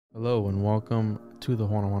Hello and welcome to the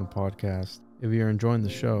One-on-One Podcast. If you're enjoying the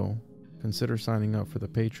show, consider signing up for the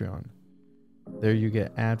Patreon. There you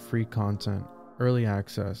get ad-free content, early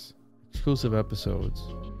access, exclusive episodes,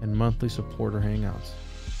 and monthly supporter hangouts.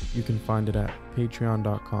 You can find it at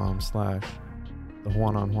patreon.com/the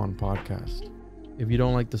One-on-One Podcast. If you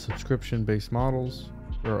don't like the subscription-based models,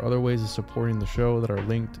 there are other ways of supporting the show that are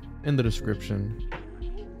linked in the description.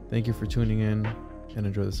 Thank you for tuning in and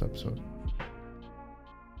enjoy this episode.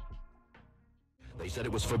 They said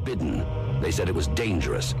it was forbidden. They said it was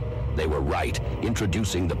dangerous. They were right.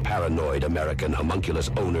 Introducing the paranoid American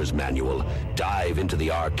homunculus owner's manual. Dive into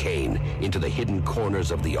the arcane, into the hidden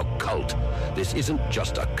corners of the occult. This isn't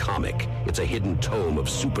just a comic. It's a hidden tome of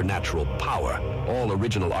supernatural power. All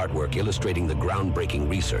original artwork illustrating the groundbreaking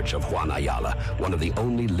research of Juan Ayala, one of the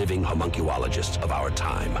only living homunculologists of our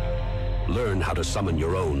time. Learn how to summon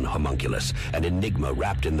your own homunculus, an enigma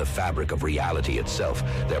wrapped in the fabric of reality itself,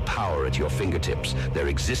 their power at your fingertips, their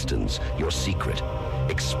existence, your secret.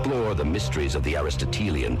 Explore the mysteries of the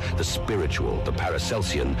Aristotelian, the spiritual, the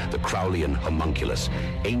Paracelsian, the Crowleyan homunculus,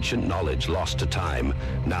 ancient knowledge lost to time,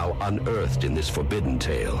 now unearthed in this forbidden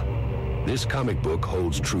tale. This comic book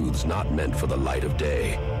holds truths not meant for the light of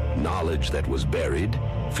day, knowledge that was buried,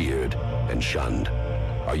 feared, and shunned.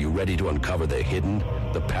 Are you ready to uncover the hidden?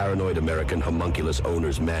 The Paranoid American Homunculus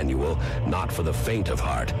Owner's Manual, not for the faint of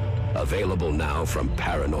heart. Available now from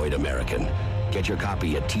Paranoid American. Get your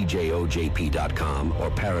copy at tjojp.com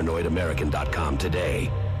or paranoidamerican.com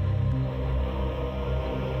today.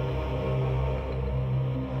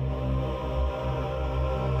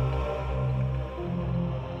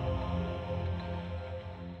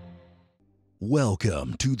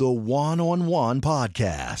 Welcome to the One-on-One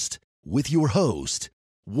Podcast with your host,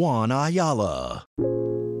 Juan Ayala.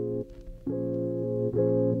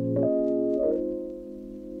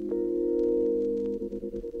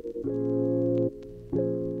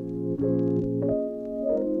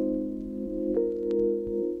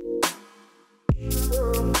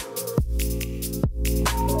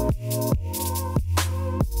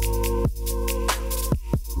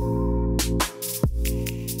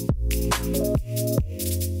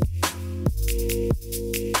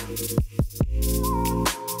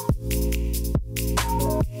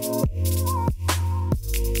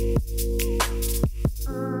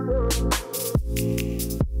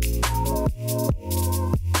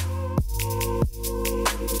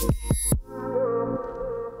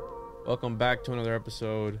 Welcome back to another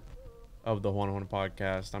episode of the One-on-One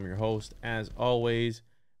Podcast. I'm your host. As always,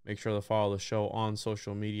 make sure to follow the show on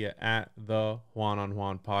social media at the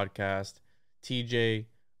One-on-One Podcast, tjojp.com.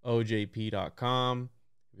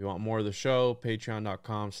 If you want more of the show,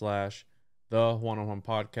 patreon.com/the One-on-One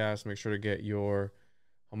Podcast. Make sure to get your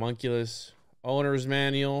homunculus owner's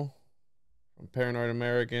manual from Paranoid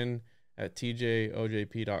American at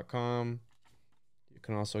tjojp.com. You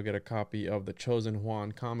can also get a copy of the Chosen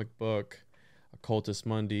Juan comic book, Occultus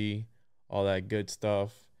Mundi, all that good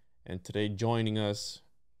stuff. And today joining us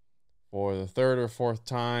for the third or fourth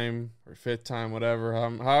time or fifth time, whatever,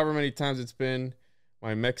 however many times it's been,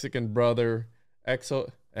 my Mexican brother,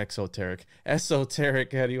 Esoteric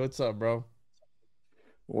Eddie. What's up, bro?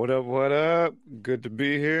 What up, what up? Good to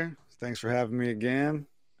be here. Thanks for having me again.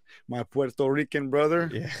 My Puerto Rican brother.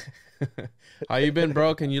 Yeah. How you been,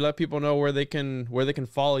 bro? Can you let people know where they can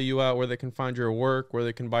follow you at, where they can find your work, where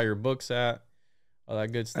they can buy your books at, all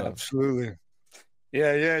that good stuff? Absolutely.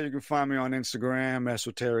 Yeah. You can find me on Instagram,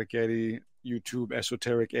 Esoteric Eddie, YouTube,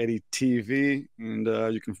 Esoteric Eddie TV, and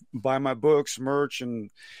you can buy my books, merch, and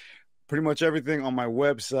pretty much everything on my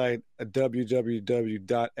website at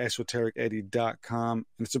www.esotericeddie.com.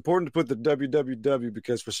 And it's important to put the www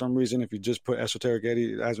because for some reason, if you just put Esoteric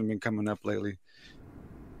Eddie, it hasn't been coming up lately.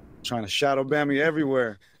 Trying to shadow ban me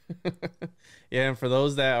everywhere. Yeah, and for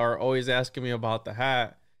those that are always asking me about the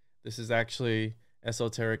hat, this is actually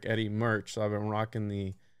Esoteric Eddie merch. So I've been rocking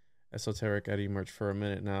the Esoteric Eddie merch for a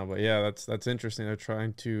minute now. But yeah, that's interesting. They're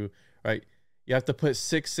trying to, right? You have to put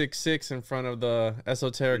 666 in front of the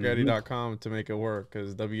esotericeddie.com to make it work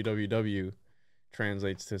because www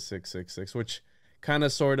translates to 666, which kind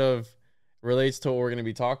of sort of relates to what we're going to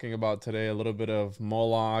be talking about today. A little bit of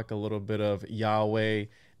Moloch, a little bit of Yahweh.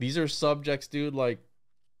 These are subjects, dude, like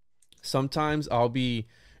sometimes I'll be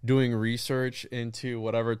doing research into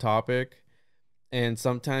whatever topic, and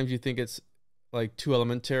sometimes you think it's like too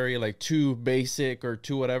elementary, like too basic or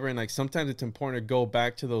too whatever, and like sometimes it's important to go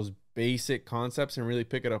back to those basic concepts and really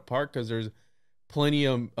pick it apart because there's plenty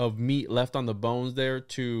of meat left on the bones there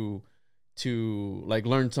to like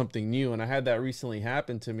learn something new. And I had that recently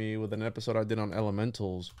happen to me with an episode I did on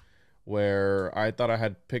elementals where I thought I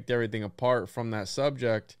had picked everything apart from that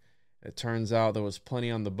subject, it turns out there was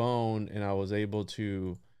plenty on the bone, and I was able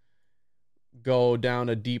to go down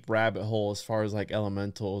a deep rabbit hole as far as like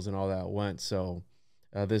elementals and all that went. So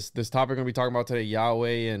this topic we're gonna be talking about today,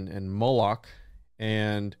 Yahweh and Moloch,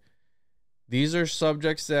 and these are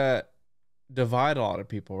subjects that divide a lot of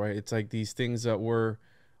people, right? It's like these things that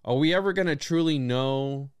are we ever gonna truly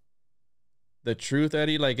know the truth,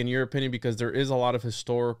 Eddie? Like, in your opinion, because there is a lot of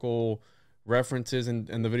historical references in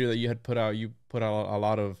the video that you had put out. You put out a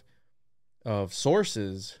lot of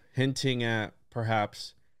sources hinting at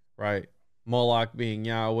perhaps, right, Moloch being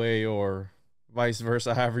Yahweh or vice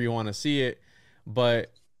versa, however you want to see it.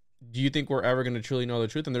 But do you think we're ever going to truly know the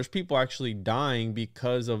truth? And there's people actually dying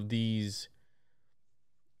because of these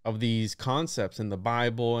concepts in the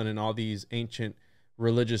Bible and in all these ancient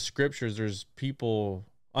religious scriptures. There's people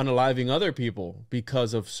unaliving other people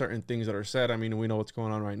because of certain things that are said. I mean, we know what's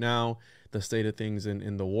going on right now, the state of things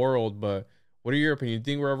in the world, but what are your opinions?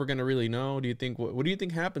 Do you think we're ever going to really know? Do you think, what do you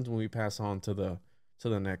think happens when we pass on to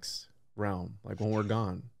the next realm? Like when we're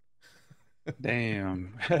gone?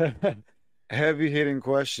 Damn. Heavy hitting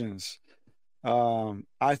questions.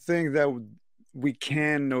 I think that we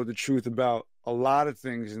can know the truth about a lot of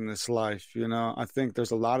things in this life. You know, I think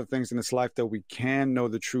there's a lot of things in this life that we can know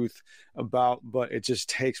the truth about, but it just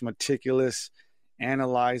takes meticulous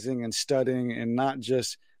analyzing and studying, and not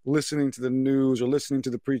just listening to the news or listening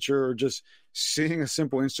to the preacher or just seeing a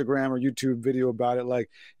simple Instagram or YouTube video about it.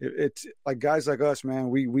 Like it's like guys like us,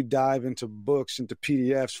 man, we dive into books, into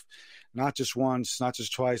PDFs, not just once, not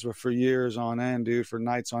just twice, but for years on end, dude, for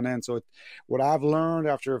nights on end. So what I've learned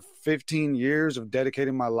after 15 years of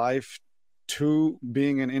dedicating my life to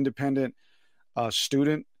being an independent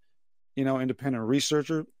student, you know, independent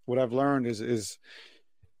researcher, what I've learned is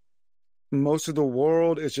most of the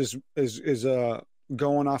world is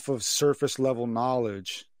going off of surface level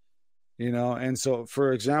knowledge, you know. And so,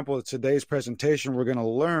 for example, today's presentation, we're going to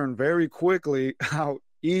learn very quickly how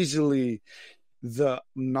easily the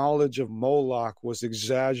knowledge of Moloch was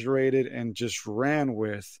exaggerated and just ran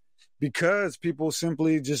with, because people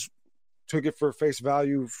simply just took it for face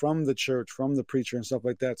value from the church, from the preacher and stuff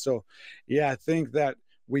like that. So yeah, I think that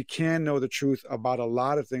we can know the truth about a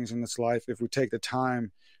lot of things in this life if we take the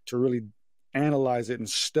time to really analyze it and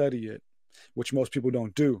study it, which most people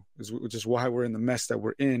don't do, which is why we're in the mess that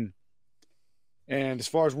we're in. And as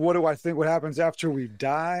far as what do I think what happens after we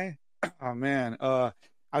die? Oh man,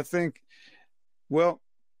 I think, well,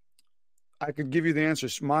 I could give you the answer,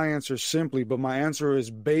 my answer simply, but my answer is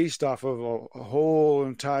based off of a whole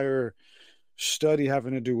entire study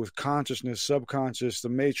having to do with consciousness, subconscious, the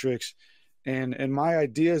matrix, and my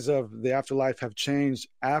ideas of the afterlife have changed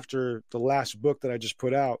after the last book that I just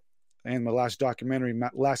put out and the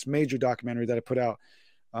last major documentary that I put out,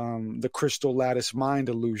 the Crystal Lattice Mind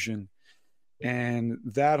Illusion. And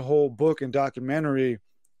that whole book and documentary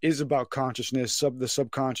is about consciousness, the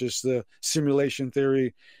subconscious, the simulation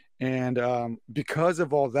theory. And because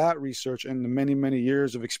of all that research and the many, many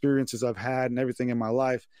years of experiences I've had and everything in my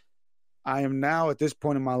life, I am now at this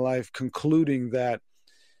point in my life concluding that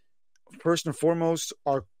first and foremost,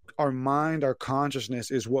 our mind, our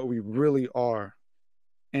consciousness is what we really are.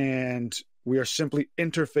 And we are simply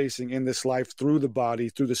interfacing in this life through the body,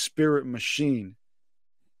 through the spirit machine.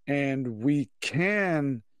 And we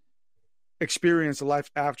can experience a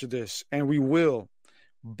life after this, and we will.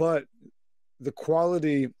 But the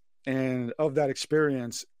quality and of that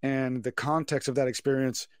experience and the context of that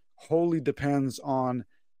experience wholly depends on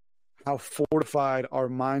how fortified our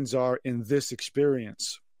minds are in this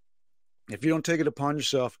experience. If you don't take it upon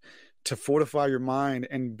yourself to fortify your mind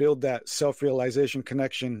and build that self-realization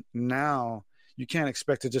connection now, you can't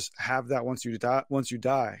expect to just have that once you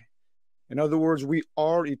die. In other words, we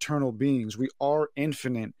are eternal beings. We are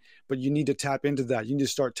infinite, but you need to tap into that. You need to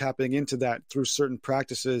start tapping into that through certain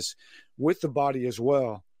practices with the body as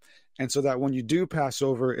well. And so that when you do pass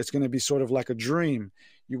over, it's going to be sort of like a dream.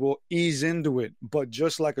 You will ease into it, but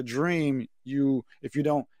just like a dream, if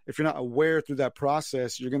you're not aware through that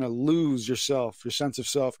process, you're going to lose yourself, your sense of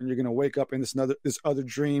self, and you're going to wake up in this other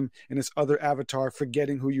dream, in this other avatar,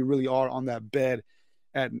 forgetting who you really are on that bed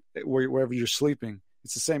wherever you're sleeping.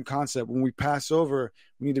 It's the same concept. When we pass over,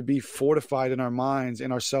 we need to be fortified in our minds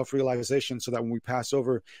and our self-realization so that when we pass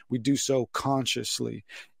over, we do so consciously.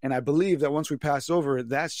 And I believe that once we pass over,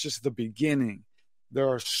 that's just the beginning. There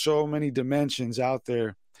are so many dimensions out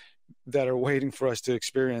there that are waiting for us to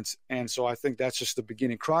experience. And so I think that's just the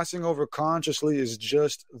beginning. Crossing over consciously is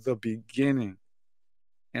just the beginning.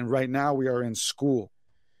 And right now we are in school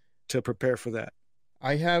to prepare for that.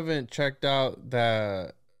 I haven't checked out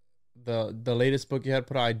the latest book you had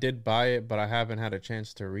put out. I did buy it, but I haven't had a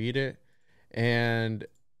chance to read it. And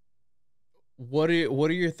what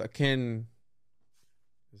are your this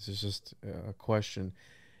is just a question.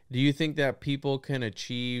 Do you think that people can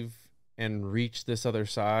achieve and reach this other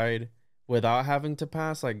side without having to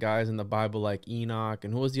pass, like guys in the Bible like Enoch,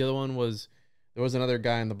 and who was the other one? There was another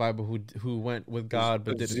guy in the Bible who went with God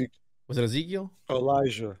but didn't. Was it Ezekiel?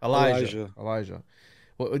 Elijah.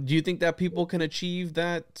 Well, do you think that people can achieve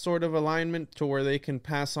that sort of alignment to where they can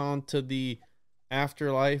pass on to the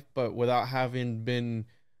afterlife but without having been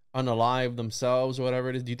unalive themselves or whatever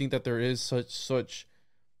it is? Do you think that there is such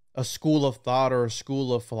a school of thought or a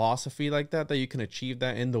school of philosophy like that you can achieve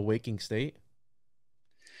that in the waking state?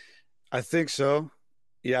 I think so.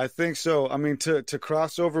 Yeah, I think so. I mean, to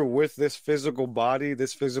cross over with this physical body,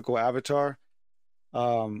 this physical avatar,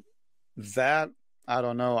 that I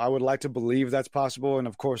don't know. I would like to believe that's possible, and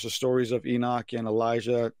of course, the stories of Enoch and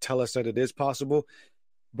Elijah tell us that it is possible,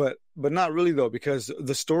 but not really though, because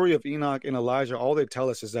the story of Enoch and Elijah, all they tell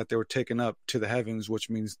us is that they were taken up to the heavens, which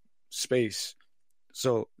means space.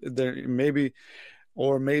 So there maybe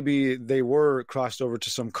they were crossed over to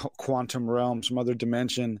some quantum realm, some other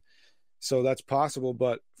dimension. So that's possible.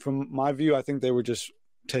 But from my view, I think they were just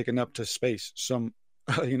taken up to space, some,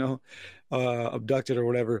 abducted or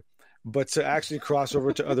whatever. But to actually cross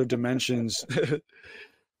over to other dimensions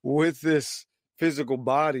with this physical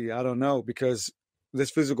body, I don't know, because this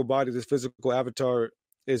physical body, this physical avatar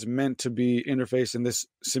is meant to be interfaced in this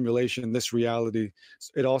simulation, this reality.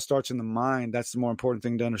 It all starts in the mind. That's the more important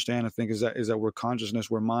thing to understand, I think, is that we're consciousness,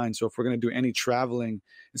 we're mind. So if we're going to do any traveling,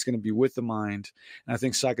 it's going to be with the mind. And I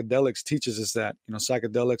think psychedelics teaches us that,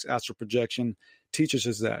 psychedelics, astral projection teaches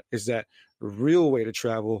us that, is that the real way to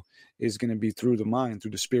travel is going to be through the mind,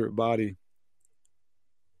 through the spirit body.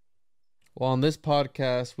 Well, on this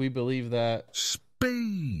podcast, we believe that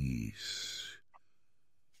space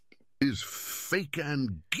is fake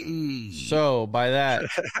and gay. So by that,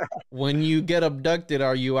 when you get abducted,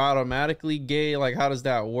 are you automatically gay? Like, how does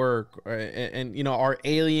that work? And are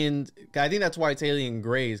aliens? I think that's why it's alien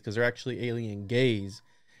grays, because they're actually alien gays,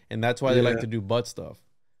 and that's why they like to do butt stuff.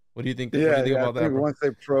 What do you think? What do you think about that? Once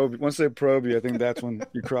they probe you, I think that's when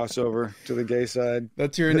you cross over to the gay side.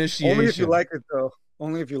 That's your initiation. Only if you like it, though.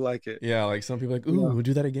 Only if you like it. Yeah, like some people are like, ooh,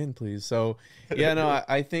 do that again, please. So, yeah, no,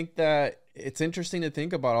 I think that it's interesting to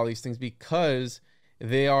think about all these things because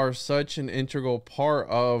they are such an integral part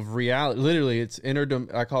of reality. Literally, it's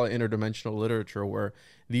I call it interdimensional literature, where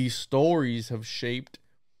these stories have shaped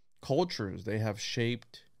cultures. They have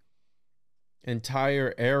shaped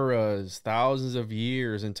entire eras, thousands of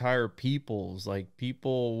years, entire peoples. Like,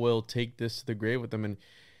 people will take this to the grave with them. And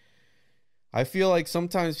I feel like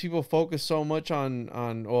sometimes people focus so much on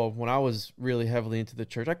when I was really heavily into the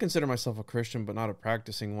church, I consider myself a Christian, but not a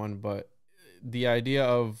practicing one. But the idea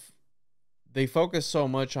of they focus so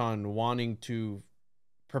much on wanting to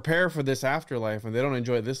prepare for this afterlife, and they don't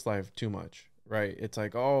enjoy this life too much, right? It's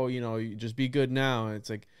like, you just be good now. And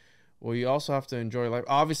it's like, well, you also have to enjoy life.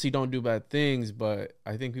 Obviously, don't do bad things, but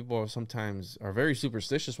I think people sometimes are very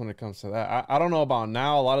superstitious when it comes to that. I don't know about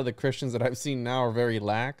now. A lot of the Christians that I've seen now are very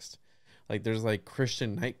laxed. Like, there's like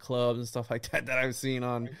Christian nightclubs and stuff like that I've seen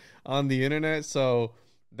on the internet. So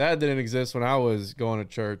that didn't exist when I was going to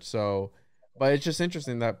church. So, but it's just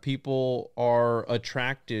interesting that people are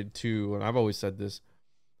attracted to, and I've always said this,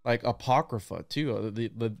 like Apocrypha too,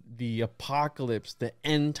 the apocalypse, the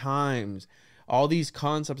end times, all these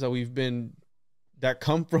concepts that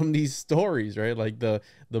come from these stories, right? Like the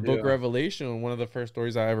book of Revelation, one of the first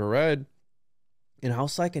stories I ever read. And how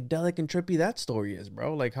psychedelic and trippy that story is,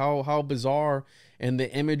 bro. Like how bizarre, and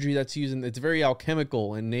the imagery that's used, it's very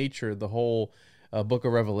alchemical in nature, the whole book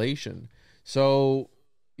of Revelation. So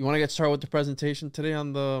you want to get started with the presentation today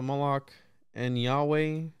on the Moloch and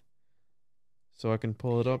Yahweh? So I can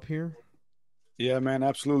pull it up here. Yeah, man,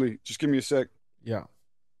 absolutely. Just give me a sec. Yeah.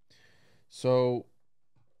 So,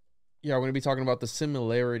 yeah, we're going to be talking about the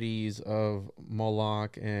similarities of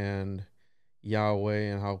Moloch and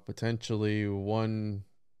Yahweh, and how potentially one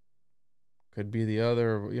could be the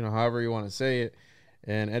other, however you want to say it.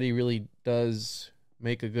 And Eddie really does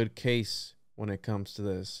make a good case when it comes to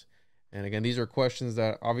this. And again, these are questions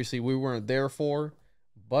that obviously we weren't there for,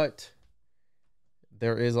 but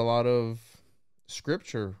there is a lot of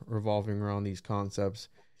scripture revolving around these concepts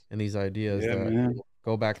and these ideas that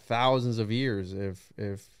go back thousands of years.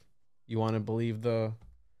 If you want to believe the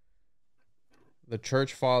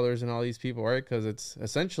church fathers and all these people, right? Because it's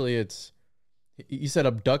essentially, you said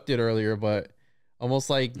abducted earlier, but almost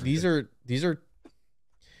like these are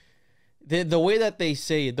the way that they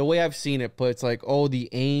say it, the way I've seen it put, it's like, the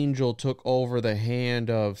angel took over the hand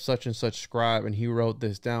of such and such scribe and he wrote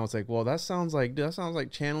this down. It's like, well, that sounds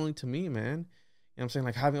like channeling to me, man. I'm saying?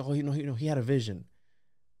 Like having, oh, he had a vision.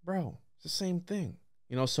 Bro, it's the same thing.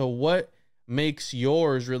 So what makes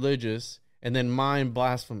yours religious and then mine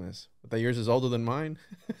blasphemous? That yours is older than mine?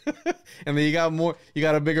 And then you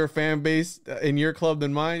got a bigger fan base in your club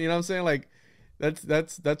than mine. You know what I'm saying? Like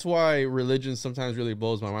that's why religion sometimes really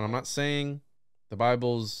blows my mind. I'm not saying the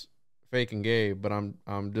Bible's fake and gay, but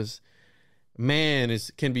I'm just, man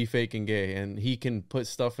can be fake and gay, and he can put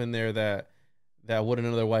stuff in there that wouldn't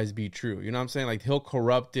otherwise be true. You know what I'm saying? Like he'll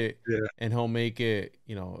corrupt it, and he'll make it,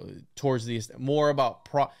 towards the more about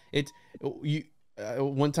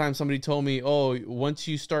one time somebody told me, oh, once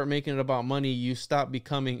you start making it about money, you stop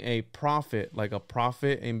becoming a prophet, like a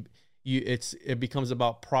prophet, and it becomes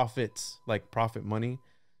about profits, like profit money.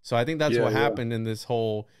 So I think that's what happened in this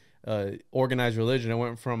whole organized religion. It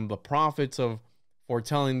went from the prophets of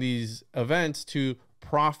foretelling these events to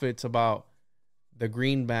prophets about the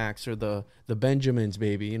greenbacks or the Benjamins,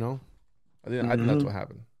 baby. I think that's what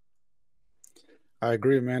happened. I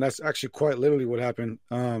agree, man. That's actually quite literally what happened.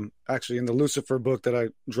 Actually, in the Lucifer book that I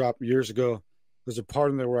dropped years ago, there's a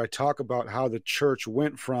part in there where I talk about how the church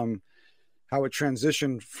went from, how it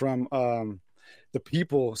transitioned from the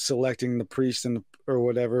people selecting the priest or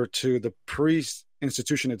whatever to the priest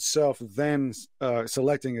institution itself, then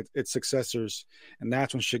selecting its successors. And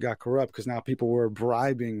that's when shit got corrupt, because now people were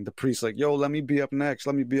bribing the priest, like, yo, let me be up next.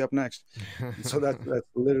 Let me be up next. So that's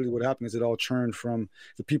literally what happened, is it all churned from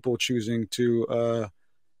the people choosing to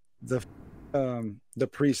the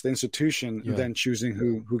priest, the institution, then choosing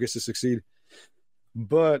who gets to succeed.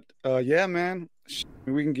 But yeah, man,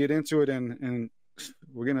 we can get into it, and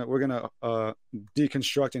we're gonna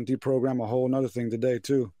deconstruct and deprogram a whole nother thing today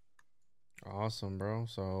too. Awesome, bro.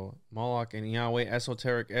 So Moloch and Yahweh,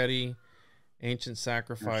 Esoteric Eddie, Ancient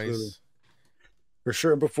Sacrifice. Absolutely. For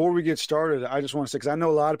sure. Before we get started, I just want to say, because I know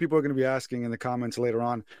a lot of people are going to be asking in the comments later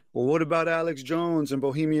on, well, what about Alex Jones and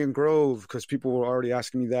Bohemian Grove? Because people were already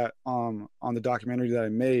asking me that on the documentary that I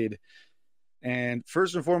made. And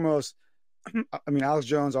first and foremost, I mean, Alex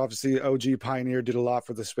Jones, obviously OG pioneer, did a lot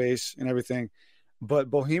for the space and everything. But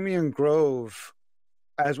Bohemian Grove,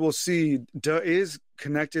 as we'll see, is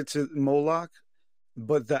connected to Moloch,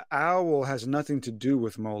 but the owl has nothing to do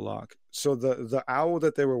with Moloch. So the owl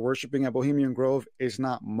that they were worshiping at Bohemian Grove is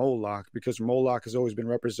not Moloch, because Moloch has always been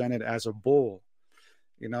represented as a bull,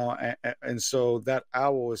 and so that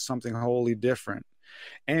owl is something wholly different.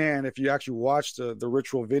 And if you actually watch the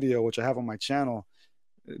ritual video, which I have on my channel,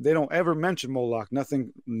 they don't ever mention Moloch,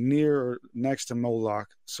 nothing near or next to Moloch.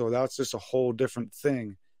 So that's just a whole different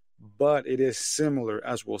thing. But it is similar,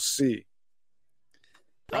 as we'll see.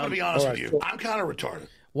 I'm going to be honest with you. I'm kind of retarded.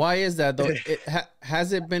 Why is that, though?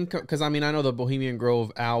 Has it been... Because, I mean, I know the Bohemian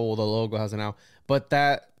Grove owl, the logo has an owl. But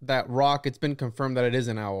that rock, it's been confirmed that it is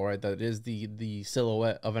an owl, right? That it is the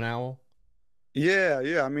silhouette of an owl?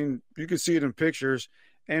 Yeah. I mean, you can see it in pictures.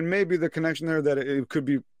 And maybe the connection there that it could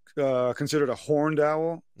be considered a horned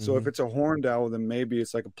owl. So if it's a horned owl, then maybe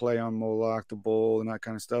it's like a play on Moloch, the bull, and that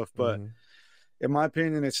kind of stuff. But in my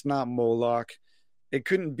opinion, it's not Moloch. It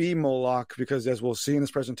couldn't be Moloch because, as we'll see in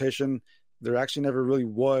this presentation, there actually never really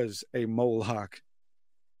was a Moloch.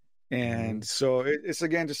 And so it's,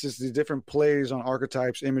 again, just these different plays on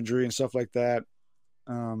archetypes, imagery, and stuff like that.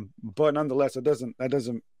 But nonetheless, that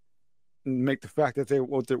doesn't make the fact that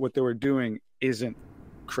what they were doing isn't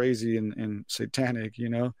crazy and satanic,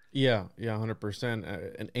 Yeah,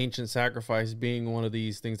 100%. An ancient sacrifice being one of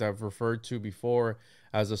these things I've referred to before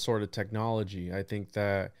as a sort of technology. I think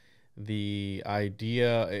that the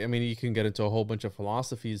idea, I mean, you can get into a whole bunch of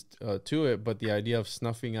philosophies to it, but the idea of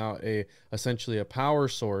snuffing out essentially a power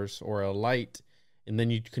source or a light, and then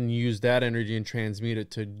you can use that energy and transmute it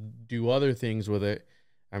to do other things with it.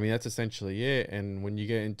 I mean, that's essentially it. And when you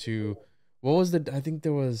get into, I think it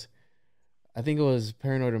was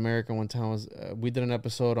Paranoid America one time. We did an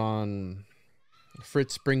episode on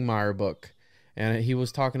Fritz Springmeier book, and he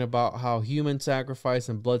was talking about how human sacrifice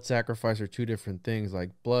and blood sacrifice are two different things.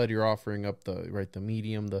 Like blood, you're offering up the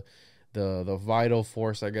medium, the vital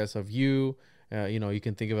force, I guess, of you. You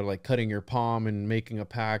can think of it like cutting your palm and making a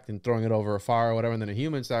pact and throwing it over a fire or whatever. And then a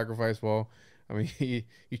human sacrifice, well, I mean,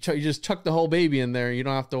 you just chuck the whole baby in there. You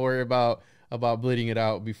don't have to worry about bleeding it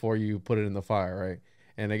out before you put it in the fire, right?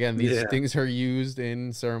 And again, these things are used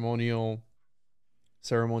in ceremonial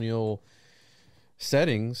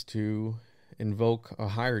settings to invoke a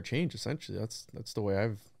higher change. Essentially, that's the way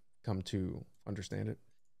I've come to understand it.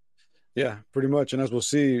 Yeah, pretty much. And as we'll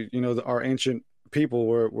see, our ancient people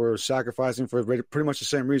were sacrificing for pretty much the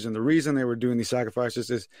same reason. The reason they were doing these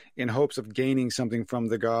sacrifices is in hopes of gaining something from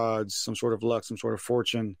the gods, some sort of luck, some sort of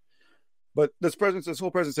fortune. But this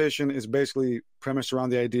whole presentation is basically premised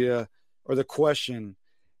around the idea or the question,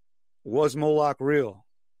 was Moloch real?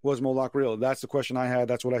 Was Moloch real? That's the question I had.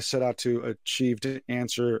 That's what I set out to achieve, to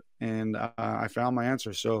answer, and I found my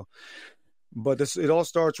answer. So, but it all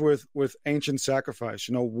starts with ancient sacrifice.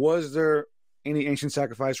 Was there any ancient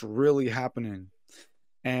sacrifice really happening?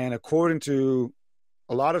 And according to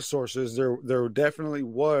a lot of sources, there definitely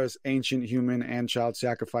was ancient human and child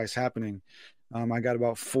sacrifice happening. I got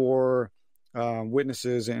about 4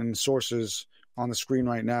 witnesses and sources on the screen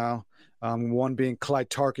right now. One being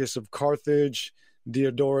Cleitarchus of Carthage,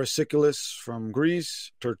 Diodorus Siculus from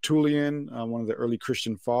Greece, Tertullian, one of the early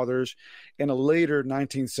Christian fathers, and a later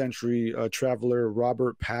 19th century traveler,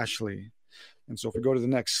 Robert Pashley. And so if we go to the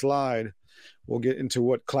next slide, we'll get into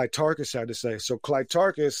what Cleitarchus had to say. So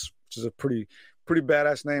Cleitarchus, which is a pretty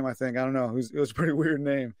badass name, I think. I don't know. It was a pretty weird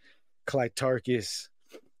name, Cleitarchus.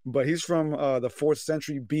 But he's from the 4th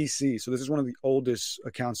century BC. So this is one of the oldest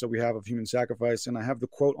accounts that we have of human sacrifice. And I have the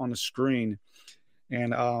quote on the screen.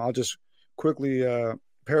 And I'll just quickly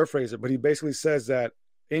paraphrase it. But he basically says that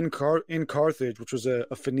in Carthage, which was a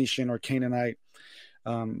Phoenician or Canaanite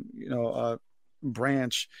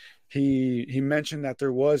branch, he mentioned that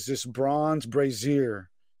there was this bronze brazier,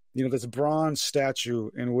 this bronze statue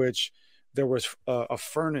in which there was a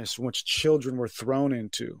furnace in which children were thrown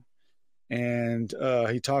into. And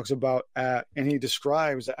he talks about, and he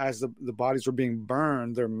describes as the bodies were being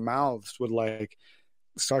burned, their mouths would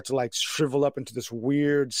start to shrivel up into this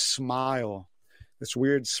weird smile.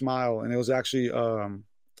 And it was actually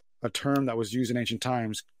a term that was used in ancient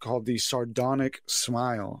times called the sardonic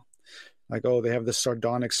smile. They have this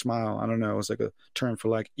sardonic smile. I don't know. It was a term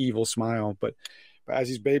for evil smile. But as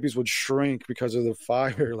these babies would shrink because of the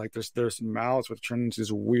fire, their mouths would turn into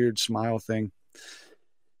this weird smile thing.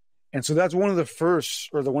 And so that's one of the first,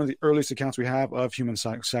 or one of the earliest accounts we have of human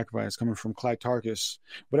sacrifice, coming from Cleitarchus.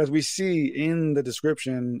 But as we see in the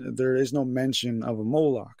description, there is no mention of a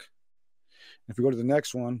Moloch. If we go to the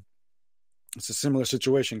next one, it's a similar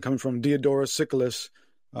situation coming from Diodorus Siculus,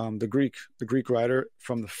 the Greek writer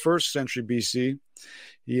from the 1st century BC.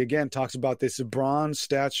 He again talks about this bronze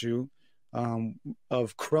statue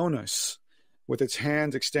of Cronus, with its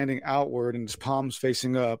hands extending outward and its palms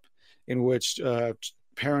facing up, in which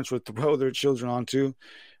parents would throw their children onto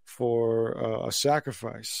for a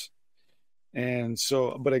sacrifice. And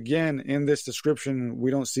so, but again, in this description,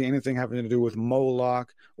 we don't see anything having to do with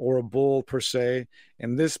Moloch or a bull per se.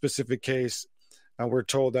 In this specific case, we're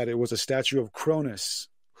told that it was a statue of Cronus,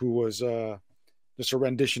 who was just a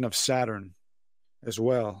rendition of Saturn as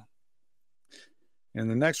well. And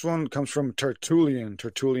the next one comes from Tertullian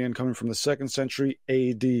coming from the 2nd century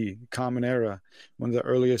AD, Common Era, one of the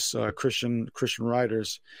earliest Christian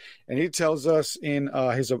writers. And he tells us in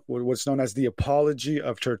his what's known as the Apology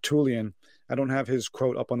of Tertullian. I don't have his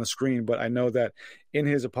quote up on the screen, but I know that in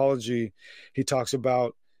his apology, he talks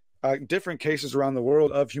about different cases around the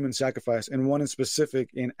world of human sacrifice, and one in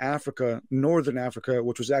specific in Africa, northern Africa,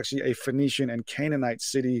 which was actually a Phoenician and Canaanite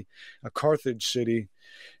city, a Carthage city,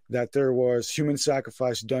 that there was human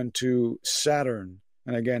sacrifice done to Saturn.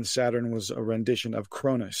 And again, Saturn was a rendition of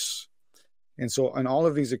Cronus. And so in all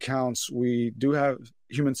of these accounts, we do have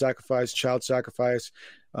human sacrifice, child sacrifice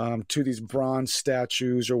to these bronze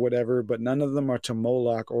statues or whatever, but none of them are to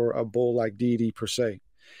Moloch or a bull-like deity per se.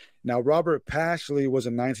 Now, Robert Pashley was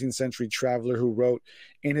a 19th century traveler who wrote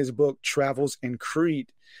in his book, Travels in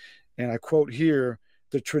Crete, and I quote here,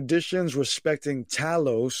 "The traditions respecting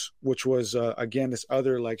Talos," which was, again, this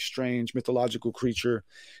other strange mythological creature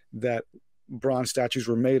that bronze statues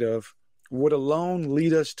were made of, "would alone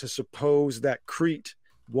lead us to suppose that Crete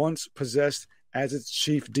once possessed as its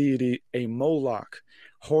chief deity a Moloch,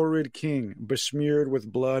 horrid king, besmeared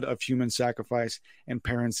with blood of human sacrifice and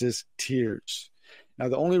parents' tears." Now,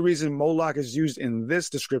 the only reason Moloch is used in this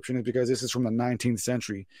description is because this is from the 19th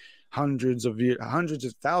century, hundreds of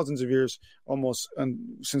thousands of years almost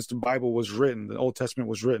since the Bible was written, the Old Testament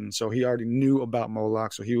was written. So he already knew about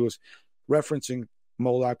Moloch. So he was referencing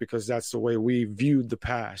Moloch because that's the way we viewed the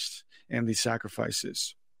past and these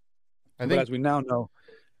sacrifices. But as we now know,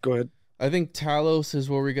 go ahead. I think Talos is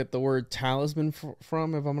where we get the word talisman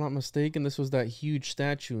from, if I'm not mistaken. This was that huge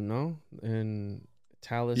statue, no? And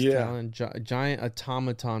giant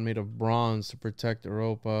automaton made of bronze to protect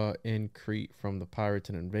Europa in Crete from the pirates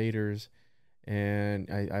and invaders. And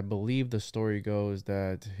I believe the story goes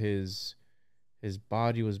that his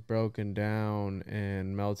body was broken down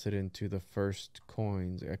and melted into the first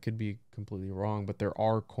coins. I could be completely wrong, but there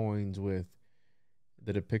are coins with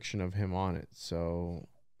the depiction of him on it. So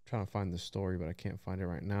I'm trying to find the story, but I can't find it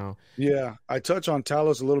right now. Yeah, I touch on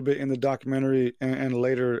Talos a little bit in the documentary and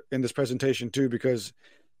later in this presentation too, because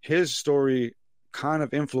his story kind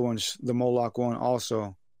of influence the Moloch one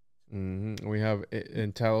also. We have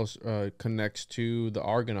intel connects to the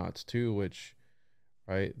Argonauts too, which,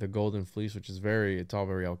 right, the Golden Fleece, which is it's all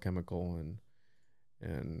very alchemical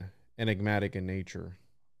and enigmatic in nature.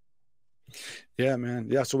 Yeah, man.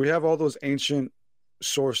 Yeah, so we have all those ancient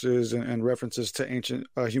sources and references to ancient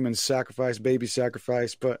human sacrifice, baby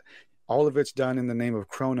sacrifice, but all of it's done in the name of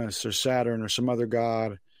Cronus or Saturn or some other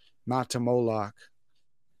god, not to Moloch.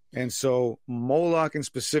 And so Moloch in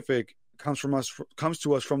specific comes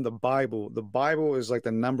to us from the Bible. The Bible is like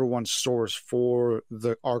the number one source for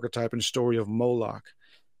the archetype and story of Moloch.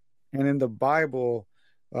 And in the Bible,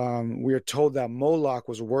 we are told that Moloch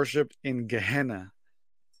was worshipped in Gehenna.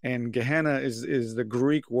 And Gehenna is the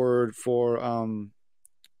Greek word for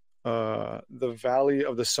the valley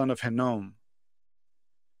of the son of Hinnom.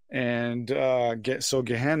 And so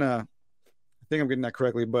Gehenna, I think I'm getting that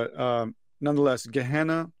correctly, but nonetheless,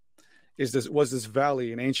 Gehenna was this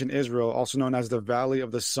valley in ancient Israel, also known as the valley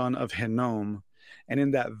of the son of Hinnom. And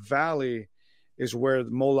in that valley is where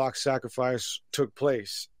the Moloch sacrifice took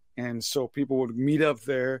place. And so people would meet up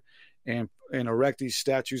there and erect these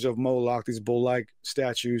statues of Moloch, these bull-like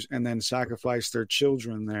statues, and then sacrifice their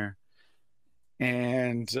children there.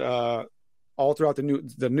 And all throughout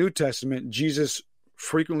the New Testament, Jesus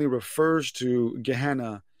frequently refers to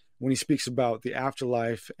Gehenna when he speaks about the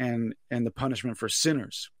afterlife and the punishment for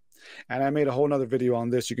sinners. And I made a whole nother video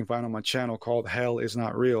on this you can find on my channel called Hell is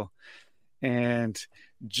Not Real. And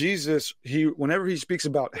Jesus, whenever he speaks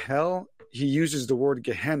about hell, he uses the word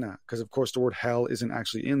Gehenna, because of course the word hell isn't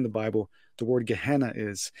actually in the Bible. The word Gehenna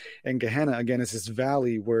is. And Gehenna, again, is this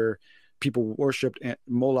valley where people worshipped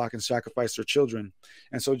Moloch and sacrificed their children.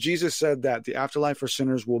 And so Jesus said that the afterlife for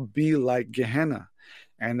sinners will be like Gehenna,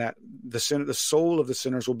 and that the soul of the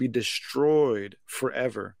sinners will be destroyed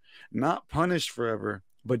forever, not punished forever,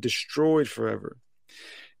 but destroyed forever.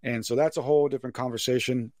 And so that's a whole different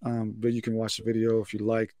conversation, but you can watch the video if you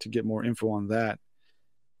like to get more info on that.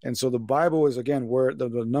 And so the Bible is, again, where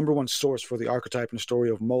the number one source for the archetype and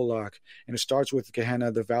story of Moloch. And it starts with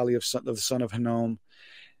Gehenna, the valley of the son of Hinnom.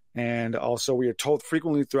 And also we are told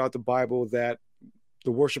frequently throughout the Bible that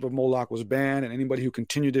the worship of Moloch was banned, and anybody who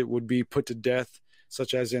continued it would be put to death,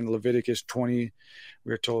 such as in Leviticus 20.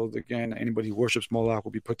 We are told, again, anybody who worships Moloch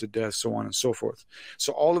will be put to death, so on and so forth.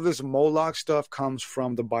 So all of this Moloch stuff comes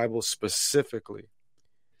from the Bible specifically.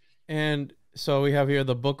 And so we have here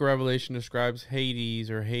the book of Revelation describes Hades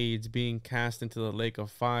or Hades being cast into the lake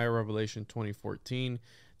of fire, Revelation 20:14.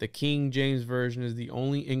 The King James Version is the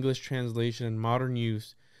only English translation in modern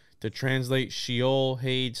use to translate Sheol,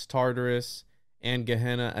 Hades, Tartarus, and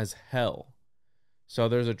Gehenna as hell. So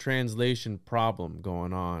there's a translation problem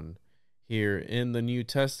going on here. In the New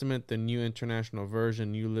Testament, the New International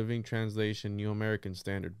Version, New Living Translation, New American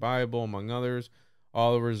Standard Bible, among others,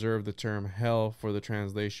 all reserve the term hell for the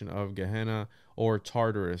translation of Gehenna or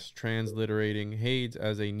Tartarus, transliterating Hades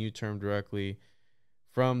as a new term directly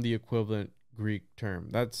from the equivalent Greek term.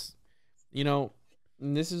 That's,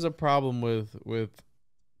 this is a problem with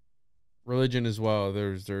religion as well.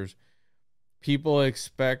 There's people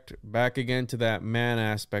expect, back again to that man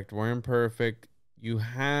aspect, we're imperfect. You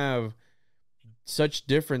have such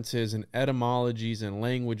differences in etymologies and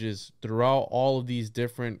languages throughout all of these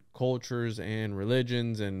different cultures and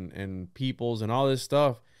religions and peoples and all this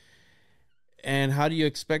stuff. And how do you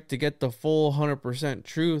expect to get the full 100%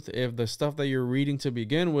 truth if the stuff that you're reading to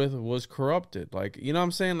begin with was corrupted? Like, you know what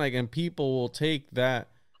I'm saying? Like, and people will take that.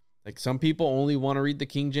 Like, some people only want to read the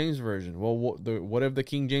King James Version. Well, what if the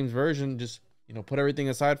King James Version, just, put everything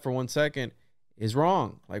aside for 1 second, is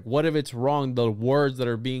wrong? Like, what if it's wrong? The words that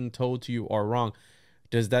are being told to you are wrong.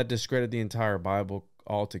 Does that discredit the entire Bible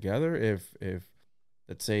altogether if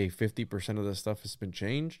let's say 50% of the stuff has been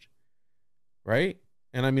changed? Right?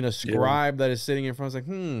 And I mean, a scribe that is sitting in front is like,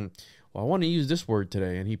 well, I want to use this word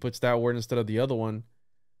today. And he puts that word instead of the other one.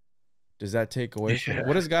 Does that take away from it?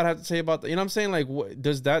 What does God have to say about that? You know what I'm saying? Like,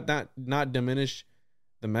 does that not diminish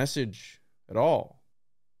the message at all?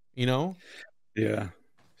 Yeah.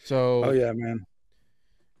 So. Oh yeah, man.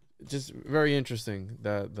 Just very interesting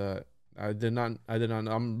that I did not.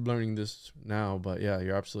 I'm learning this now, but yeah,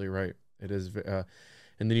 you're absolutely right. It is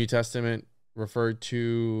in the New Testament referred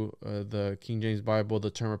to the King James Bible.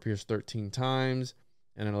 The term appears 13 times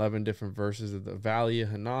and in 11 different verses of the Valley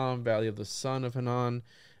of Hinnom, Valley of the Son of Hinnom,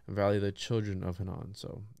 and Valley of the Children of Hinnom.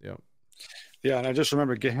 So yeah. Yeah, and I just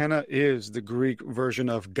remember Gehenna is the Greek version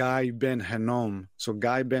of Gai ben Hinnom. So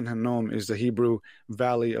Gai ben Hinnom is the Hebrew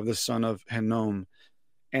Valley of the Son of Hinnom.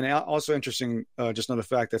 And also interesting, just another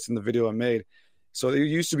fact that's in the video I made. So it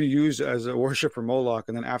used to be used as a worship for Moloch,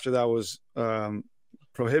 and then after that was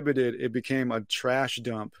prohibited, it became a trash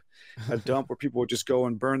dump, a dump where people would just go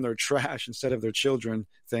and burn their trash instead of their children,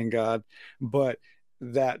 thank God. But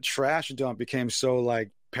that trash dump became so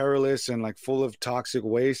like perilous and like full of toxic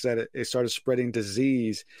waste that it started spreading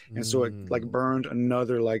disease. And so it like burned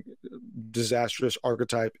another like disastrous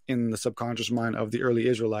archetype in the subconscious mind of the early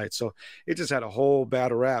Israelites. So it just had a whole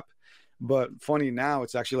bad rap. But funny now,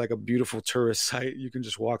 it's actually like a beautiful tourist site. You can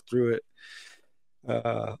just walk through it.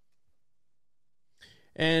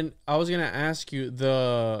 And I was gonna ask you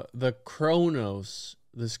the Kronos,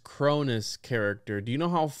 this Cronus character. Do you know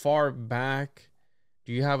how far back?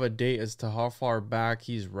 Do you have a date as to how far back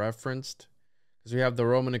he's referenced? Because we have the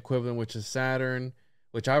Roman equivalent, which is Saturn,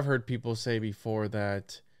 which I've heard people say before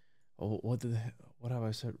that. Oh, what have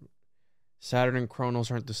I said? Saturn and Kronos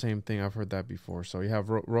aren't the same thing. I've heard that before. So you have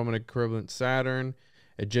Roman equivalent Saturn,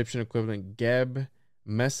 Egyptian equivalent Geb,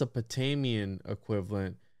 Mesopotamian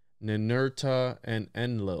equivalent Ninurta, and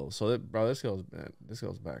Enlil. So this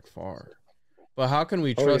goes back far. But how can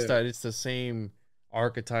we trust that it's the same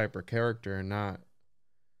archetype or character and not?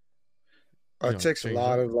 It takes just a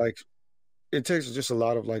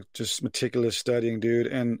lot of like just meticulous studying, dude.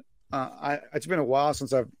 And it's been a while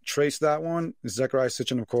since I've traced that one. Zecharia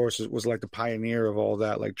Sitchin, of course, was like the pioneer of all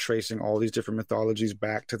that, like tracing all these different mythologies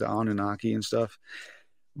back to the Anunnaki and stuff.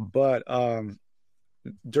 But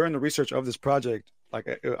during the research of this project,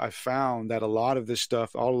 like I found that a lot of this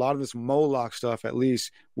stuff, a lot of this Moloch stuff, at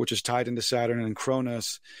least, which is tied into Saturn and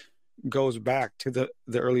Cronus, goes back to the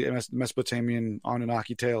early Mesopotamian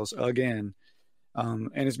Anunnaki tales again.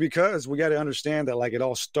 And it's because we got to understand that like it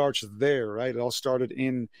all starts there, right? It all started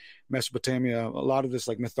in Mesopotamia, a lot of this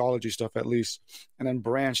like mythology stuff at least, and then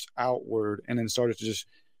branched outward and then started to just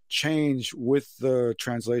change with the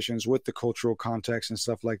translations, with the cultural context and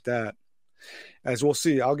stuff like that. As we'll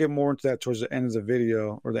see, I'll get more into that towards the end of the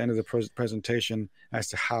video or the end of the presentation as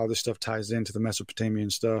to how this stuff ties into the Mesopotamian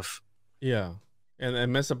stuff. Yeah.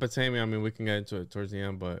 And Mesopotamia, I mean, we can get into it towards the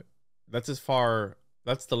end, but that's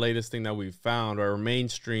the latest thing that we've found, or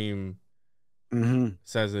mainstream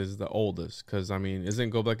says is the oldest. Because, I mean,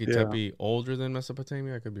 isn't Göbekli Tepe older than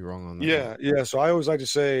Mesopotamia? I could be wrong on that. Yeah. So I always like to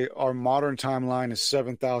say our modern timeline is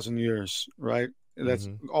 7,000 years, right? That's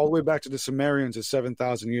all the way back to the Sumerians is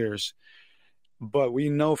 7,000 years. But we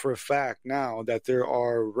know for a fact now that there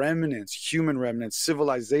are remnants, human remnants,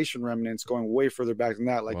 civilization remnants going way further back than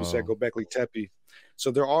that. Like you said, Göbekli Tepe. So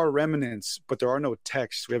there are remnants, but there are no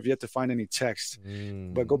texts. We have yet to find any text.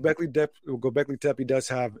 But Göbekli Tepe does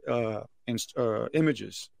have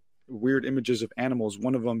images, weird images of animals.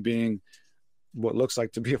 One of them being what looks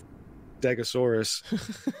like to be a Stegosaurus.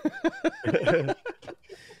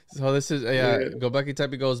 So this is Göbekli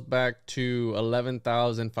Tepe goes back to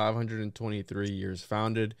 11,523 years,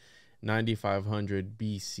 founded 9,500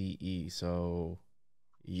 BCE. So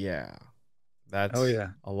yeah, that's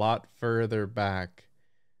a lot further back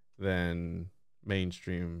than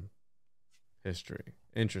mainstream history.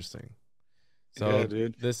 Interesting. So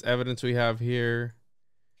this evidence we have here.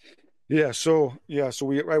 So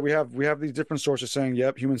we have these different sources saying,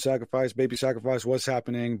 yep, human sacrifice, baby sacrifice was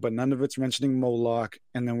happening, but none of it's mentioning Moloch.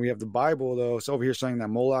 And then we have the Bible, though, it's over here saying that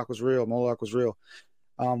Moloch was real.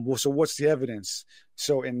 So what's the evidence?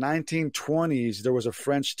 So in 1920s, there was a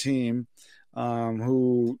French team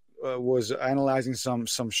who was analyzing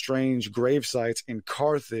some strange grave sites in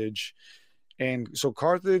Carthage. And so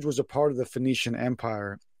Carthage was a part of the Phoenician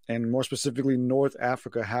Empire, and more specifically, North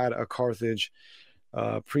Africa had a Carthage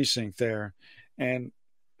precinct there. And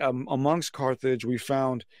amongst Carthage, we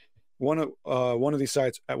found one of these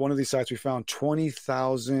sites. At one of these sites, we found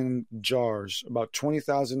 20,000 jars, about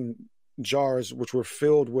 20,000 jars, which were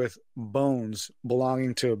filled with bones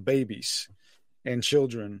belonging to babies and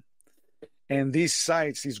children. And these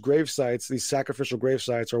sites, these grave sites, these sacrificial grave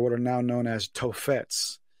sites, are what are now known as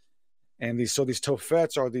tophets. And these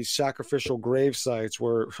tophets are these sacrificial grave sites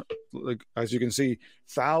where, like, as you can see,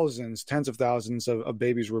 thousands, tens of thousands of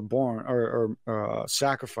babies were born or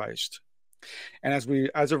sacrificed. And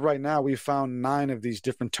as of right now, we found 9 of these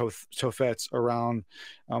different tophets around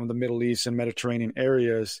the Middle East and Mediterranean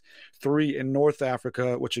areas. 3 in North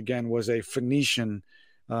Africa, which again was a Phoenician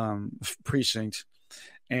precinct,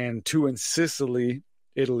 and 2 in Sicily,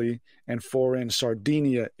 Italy, and 4 in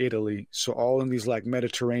Sardinia, Italy. So all in these like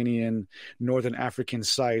Mediterranean, Northern African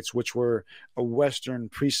sites, which were a Western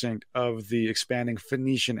precinct of the expanding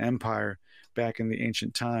Phoenician Empire back in the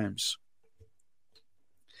ancient times.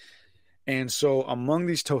 And so among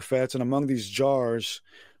these tophets and among these jars,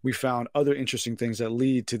 we found other interesting things that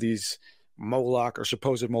lead to these Moloch or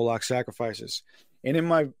supposed Moloch sacrifices. And in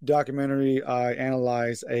my documentary, I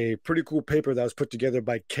analyzed a pretty cool paper that was put together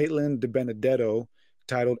by Caitlin De Benedetto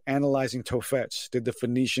titled "Analyzing Tophets: Did the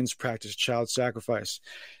Phoenicians Practice Child Sacrifice?"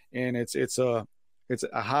 And it's a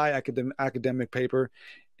high academic paper,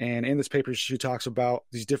 and in this paper she talks about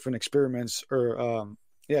these different experiments,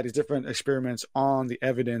 these different experiments on the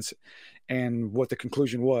evidence and what the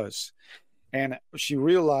conclusion was. And she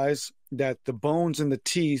realized that the bones and the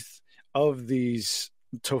teeth of these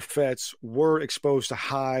tophets were exposed to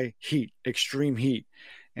high heat, extreme heat.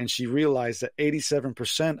 And she realized that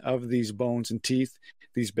 87% of these bones and teeth,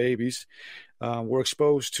 these babies, were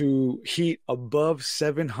exposed to heat above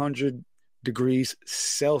 700 degrees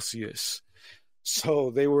Celsius.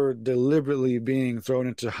 So they were deliberately being thrown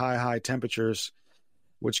into high temperatures,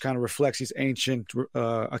 which kind of reflects these ancient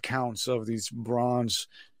accounts of these bronze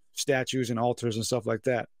statues and altars and stuff like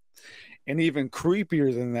that. And even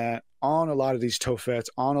creepier than that, on a lot of these tophets,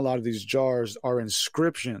 on a lot of these jars, are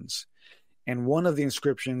inscriptions. And one of the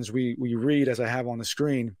inscriptions we read, as I have on the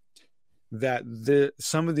screen, that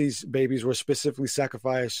some of these babies were specifically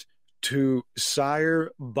sacrificed to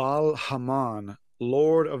Sire Baal-Haman,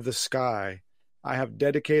 Lord of the Sky. I have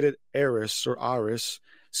dedicated Eris, or Aris,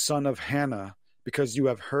 son of Hannah, because you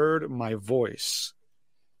have heard my voice.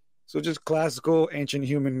 So just classical ancient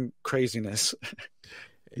human craziness,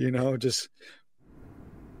 just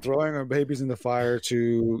throwing our babies in the fire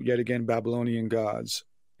to, yet again, Babylonian gods.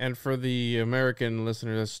 And for the American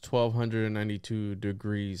listener, that's 1,292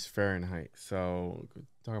 degrees Fahrenheit. So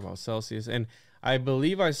talk about Celsius. And I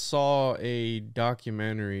believe I saw a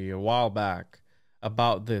documentary a while back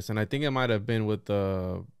about this. And I think it might have been with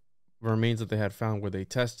the remains that they had found where they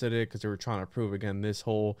tested it, because they were trying to prove, again, this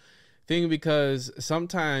whole thing. Because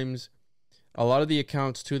sometimes a lot of the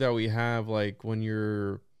accounts too that we have, like when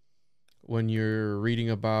you're reading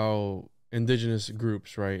about indigenous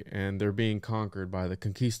groups, right, and they're being conquered by the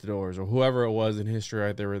conquistadors or whoever it was in history,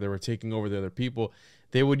 right, they were taking over the other people,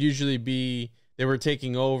 they would usually they were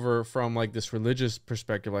taking over from like this religious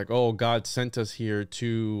perspective, like, oh, God sent us here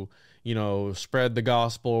to, spread the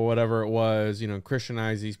gospel or whatever it was,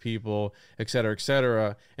 Christianize these people, et cetera, et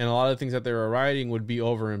cetera. And a lot of things that they were writing would be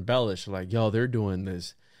over embellished, like, yo, they're doing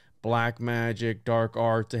this black magic, dark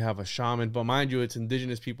art, to have a shaman. But mind you, it's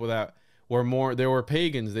indigenous people that they were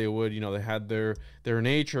pagans. They would, they had their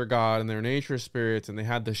nature god and their nature spirits, and they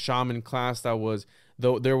had the shaman class that was,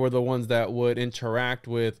 they were the ones that would interact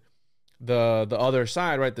with the other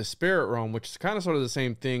side, right, the spirit realm, which is kind of sort of the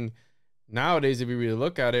same thing nowadays if you really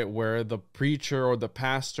look at it, where the preacher or the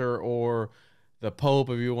pastor or the Pope,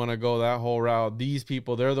 if you want to go that whole route, these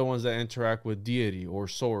people, they're the ones that interact with deity or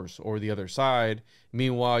source or the other side.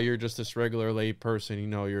 Meanwhile, you're just this regular lay person,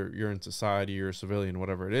 you're in society, you're a civilian,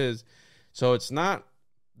 whatever it is. So it's not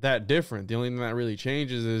that different. The only thing that really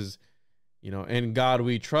changes is, in God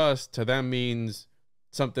we trust, to them means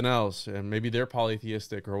something else. And maybe they're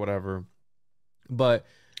polytheistic or whatever. But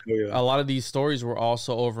a lot of these stories were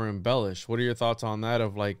also over embellished. What are your thoughts on that?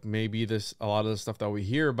 Of like, maybe a lot of the stuff that we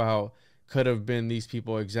hear about could have been these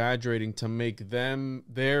people exaggerating to make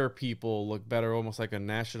their people look better, almost like a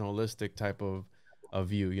nationalistic type of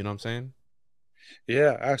view. You know what I'm saying?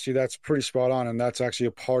 Yeah, actually, that's pretty spot on. And that's actually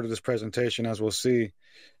a part of this presentation, as we'll see.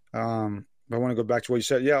 But I want to go back to what you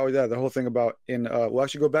said. Yeah, the whole thing about we'll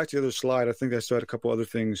actually go back to the other slide. I think I still had a couple other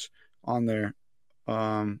things on there.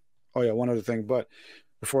 One other thing. But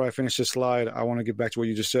before I finish this slide, I want to get back to what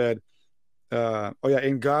you just said.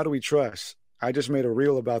 In God we trust. I just made a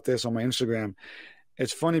reel about this on my Instagram.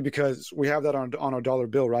 It's funny because we have that on our dollar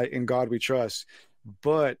bill, right? In God we trust.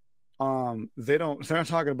 But they're not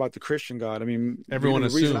talking about the Christian God. I mean, everyone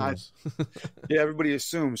assumes. Everybody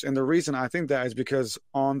assumes. And the reason I think that is because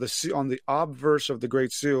on the obverse of the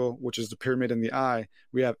Great Seal, which is the pyramid in the eye,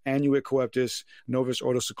 we have Annuit Coeptis Novus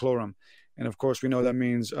Ordo Seclorum. And of course, we know that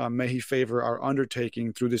means may he favor our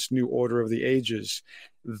undertaking through this new order of the ages.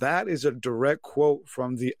 That is a direct quote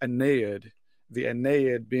from the Aeneid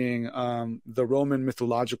being the Roman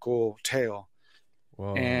mythological tale.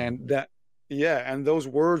 Wow. And those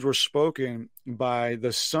words were spoken by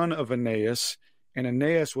the son of Aeneas, and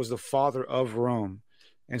Aeneas was the father of Rome.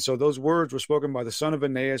 And so those words were spoken by the son of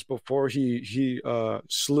Aeneas before he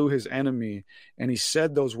slew his enemy, and he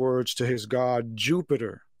said those words to his god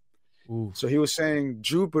Jupiter. Ooh. So he was saying,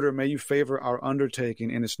 Jupiter, may you favor our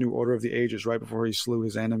undertaking in this new order of the ages, right before he slew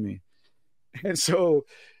his enemy. And so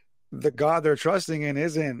the God they're trusting in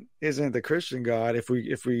isn't the Christian God. If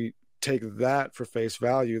we take that for face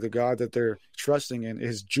value, the God that they're trusting in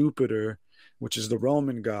is Jupiter, which is the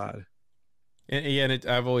Roman God. And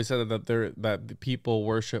I've always said that the people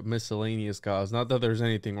worship miscellaneous gods. Not that there's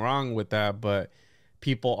anything wrong with that, but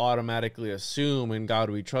people automatically assume in God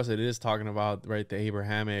we trust. It is talking about, right, the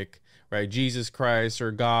Abrahamic, right, Jesus Christ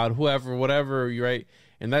or God, whoever, whatever, right?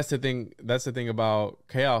 And that's the thing. That's the thing about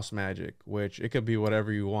chaos magic, which it could be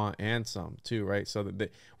whatever you want and some too, right? So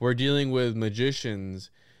that we're dealing with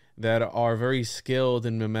magicians that are very skilled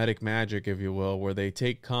in mimetic magic, if you will, where they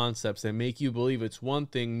take concepts that make you believe it's one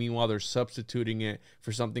thing, meanwhile they're substituting it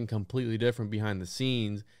for something completely different behind the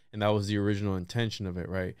scenes, and that was the original intention of it,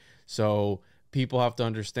 right? So people have to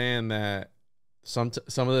understand that some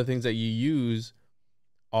of the things that you use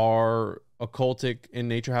are occultic in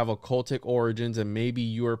nature, have occultic origins, and maybe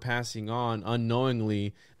you are passing on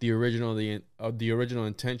unknowingly the original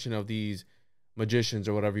intention of these magicians,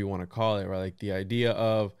 or whatever you want to call it, right? Like the idea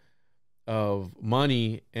of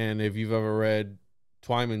money. And if you've ever read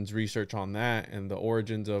Twyman's research on that and the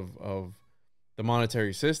origins of the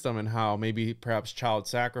monetary system, and how maybe perhaps child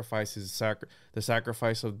sacrifice is the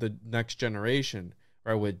sacrifice of the next generation,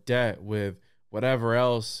 right? With debt, with whatever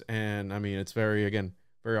else. And I mean, it's very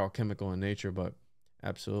alchemical in nature, but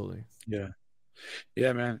absolutely.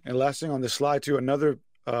 Yeah, man. And last thing on this slide too, another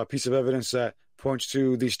piece of evidence that points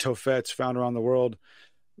to these tophets found around the world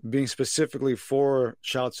being specifically for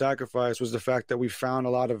child sacrifice was the fact that we found a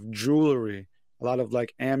lot of jewelry, a lot of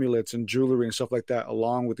like amulets and jewelry and stuff like that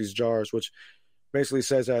along with these jars, which basically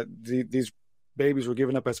says that these babies were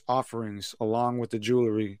given up as offerings along with the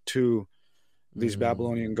jewelry to these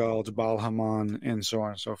Babylonian gods, Baal Haman, and so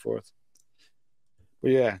on and so forth.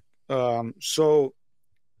 But yeah, so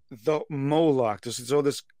the Moloch,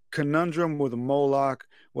 this conundrum with Moloch,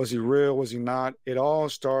 was he real, was he not? It all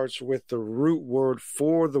starts with the root word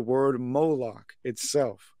for the word Moloch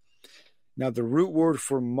itself. Now, the root word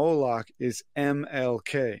for Moloch is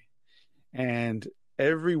MLK. And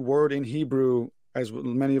every word in Hebrew, as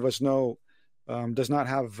many of us know, does not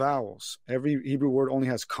have vowels. Every Hebrew word only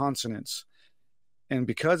has consonants. And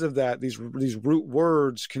because of that, these root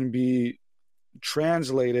words can be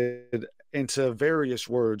translated into various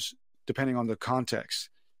words depending on the context.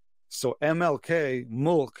 So MLK,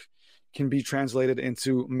 Mulk, can be translated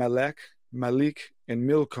into Melech, Malik, and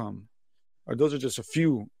Milcom. Those are just a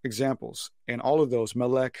few examples. And all of those,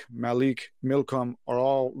 Melech, Malik, Milcom, are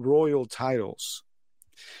all royal titles.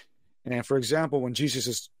 And for example, when Jesus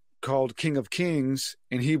is called King of Kings,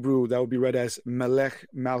 in Hebrew, that would be read as Melech,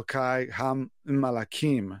 Malkai, Ham,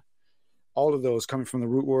 Malakim. All of those coming from the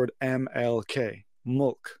root word MLK,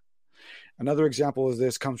 Mulk. Another example of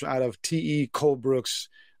this comes out of T.E. Colebrook's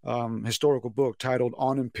historical book titled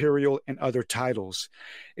On Imperial and Other Titles,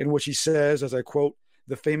 in which he says, as I quote,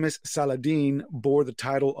 "The famous Saladin bore the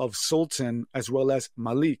title of Sultan as well as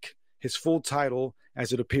Malik. His full title,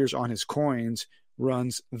 as it appears on his coins,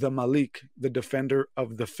 runs the Malik, the defender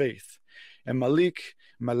of the faith." And Malik,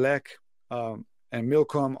 Melech, and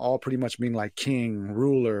Milcom all pretty much mean like king,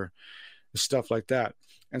 ruler, stuff like that.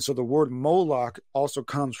 And so the word Moloch also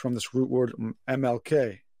comes from this root word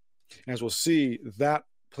MLK. As we'll see, that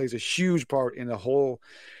plays a huge part in the whole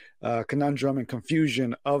conundrum and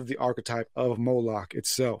confusion of the archetype of Moloch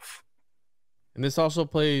itself. And this also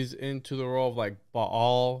plays into the role of like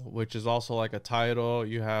Baal, which is also like a title.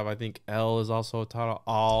 You have, I think, El is also a title.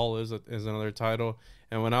 Al is another title.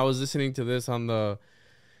 And when I was listening to this on the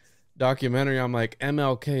documentary, I'm like,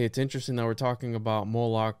 MLK, it's interesting that we're talking about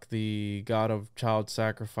Moloch, the god of child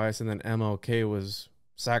sacrifice, and then MLK was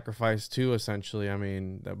sacrificed too, essentially, I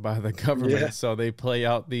mean, by the government. Yeah. So they play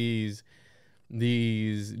out these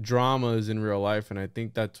dramas in real life, and I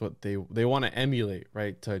think that's what they want to emulate,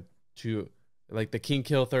 right? To like the King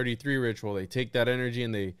Kill 33 ritual, they take that energy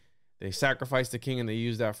and they sacrifice the king and they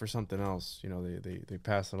use that for something else. You know, they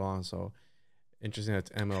pass it on. So interesting,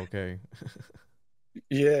 that's MLK.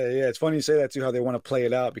 Yeah. It's funny you say that too, how they want to play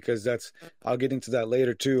it out, because I'll get into that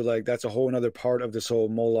later too. Like that's a whole other part of this whole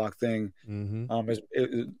Moloch thing.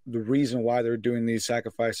 The reason why they're doing these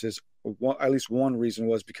sacrifices, at least one reason,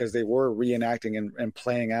 was because they were reenacting and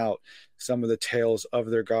playing out some of the tales of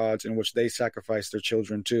their gods in which they sacrificed their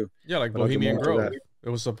children too. Yeah, like Bohemian Grove. It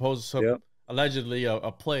was allegedly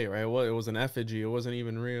a play, right? Well, it was an effigy. It wasn't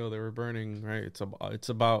even real. They were burning, right? It's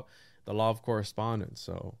about the law of correspondence.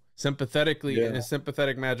 So sympathetically, in a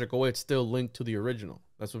sympathetic magical way, it's still linked to the original.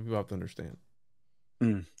 That's what people have to understand.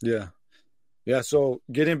 Yeah. So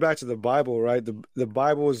getting back to the Bible, right? The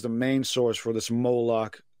Bible is the main source for this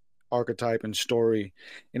Moloch archetype and story.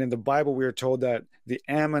 And in the Bible, we are told that the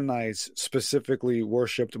Ammonites specifically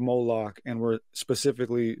worshipped Moloch and were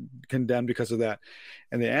specifically condemned because of that.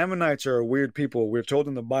 And the Ammonites are a weird people. We're told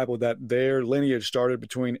in the Bible that their lineage started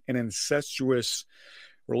between an incestuous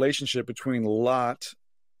relationship between Lot,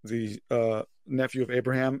 the nephew of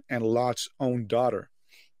Abraham, and Lot's own daughter.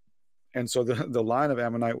 And so the line of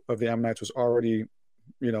the Ammonites was already,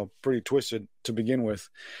 pretty twisted to begin with.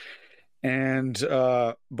 And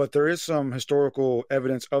but there is some historical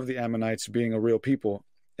evidence of the Ammonites being a real people.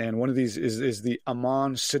 And one of these is the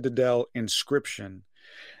Ammon Citadel inscription.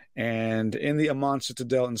 And in the Ammon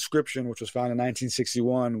Citadel inscription, which was found in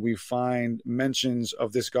 1961, we find mentions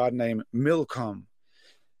of this god named Milcom.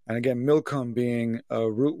 And again, Milcom being a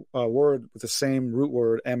word with the same root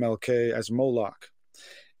word, MLK, as Moloch.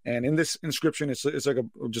 And in this inscription, it's like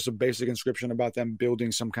just a basic inscription about them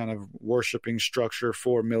building some kind of worshiping structure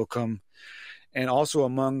for Milcom. And also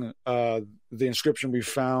among the inscription, we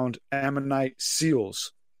found Ammonite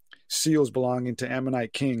seals belonging to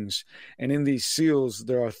Ammonite kings. And in these seals,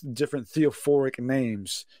 there are different theophoric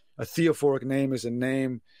names. A theophoric name is a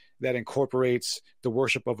name that incorporates the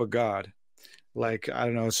worship of a god. Like, I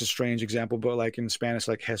don't know, it's a strange example, but like in Spanish,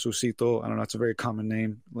 like Jesucito, I don't know, it's a very common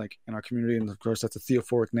name, like in our community. And of course, that's a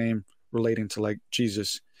theophoric name relating to like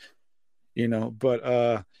Jesus, you know.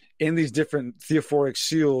 But in these different theophoric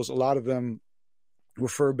seals, a lot of them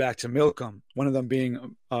refer back to Milcom, one of them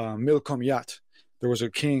being Milcom Yat. There was a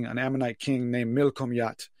king, an Ammonite king named Milcom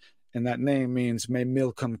Yat, and that name means may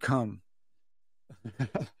Milcom come.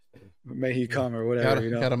 May he come, or whatever.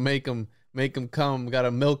 Gotta make him come.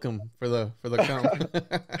 Gotta milk him for the come.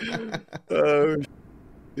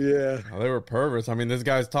 Yeah. Oh, they were perverts. I mean, this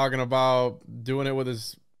guy's talking about doing it with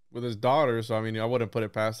his daughter. So I mean, I wouldn't put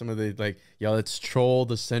it past them. They like, yo, let's troll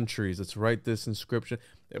the centuries. Let's write this inscription,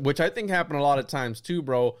 which I think happened a lot of times too,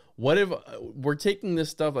 bro. What if we're taking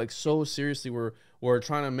this stuff like so seriously? We're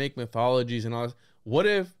trying to make mythologies and all this. What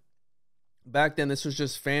if back then this was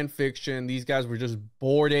just fan fiction? These guys were just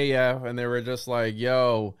bored AF, and they were just like,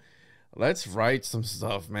 yo, let's write some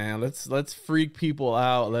stuff, man. Let's freak people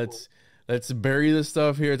out. Let's bury this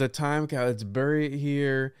stuff here. It's a time cap. Let's bury it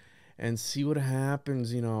here and see what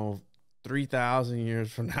happens, 3,000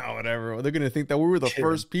 years from now, whatever. They're going to think that we were the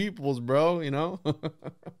first peoples, bro,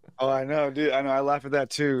 Oh, I know, dude. I know. I laugh at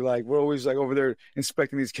that too. Like, we're always like over there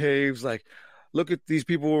inspecting these caves. Like, look at these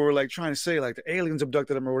people who were like trying to say like the aliens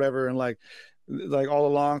abducted them or whatever. And like all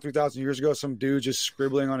along 3,000 years ago, some dude just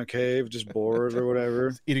scribbling on a cave, just bored or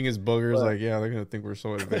whatever. Eating his boogers. Like, yeah, they're going to think we're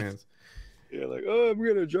so advanced. Yeah. Like, oh, I'm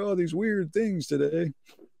going to draw these weird things today.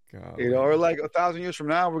 God, or like 1,000 years from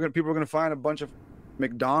now, people are going to find a bunch of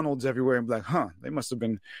McDonald's everywhere and be like, huh, they must have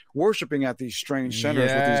been worshiping at these strange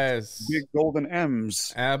centers with these big golden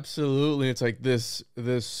M's. Absolutely. It's like this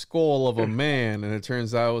skull of a man, and it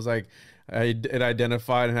turns out it was like it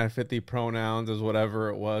identified and had 50 pronouns as whatever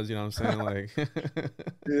it was, you know what I'm saying? Like,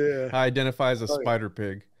 yeah, I identify as a spider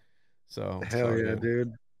pig. So hell yeah,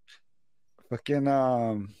 dude. Fucking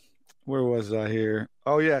where was I here?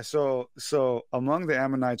 Oh yeah, so among the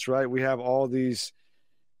Ammonites, right, we have all these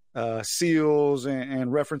seals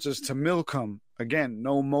and references to Milcom. Again,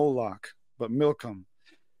 no Moloch, but Milcom.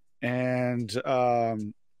 And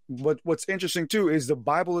what's interesting too is the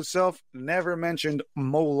Bible itself never mentioned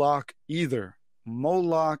Moloch either.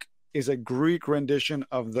 Moloch is a Greek rendition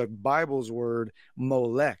of the Bible's word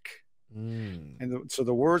Molech. And so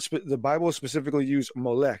the Bible specifically used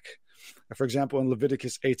Molech. For example, in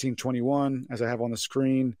Leviticus 18:21, as I have on the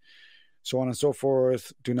screen, so on and so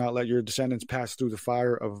forth, do not let your descendants pass through the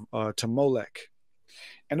fire of to Molech.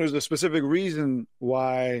 And there's a specific reason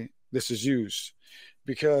why this is used,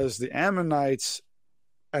 because the Ammonites,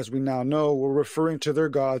 as we now know, were referring to their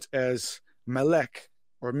gods as Melech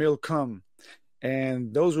or Milcom.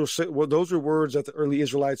 And those were words that the early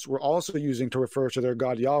Israelites were also using to refer to their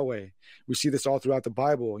God Yahweh. We see this all throughout the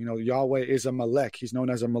Bible. Yahweh is a Melech. He's known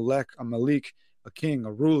as a Melech, a Malik, a king,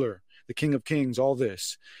 a ruler, the King of Kings, all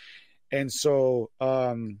this. And so,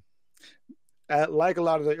 like a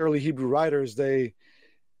lot of the early Hebrew writers, they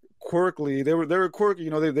were quirky.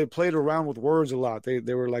 They played around with words a lot.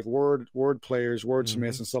 They were like word players,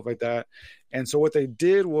 wordsmiths, and stuff like that. And so what they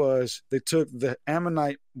did was they took the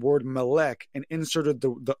Ammonite word Melech and inserted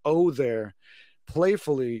the O there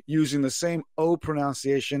playfully, using the same O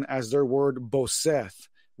pronunciation as their word Boseth,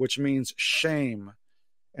 which means shame.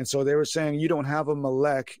 And so they were saying, you don't have a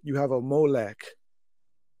Melech, you have a Molech.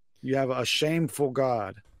 You have a shameful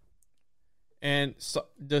God. And so,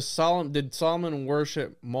 did Solomon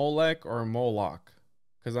worship Molech or Moloch?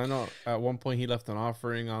 Because I know at one point he left an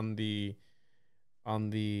offering on the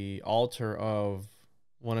altar of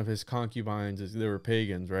one of his concubines. They were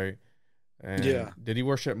pagans, right? And yeah. Did he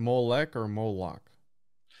worship Molech or Moloch?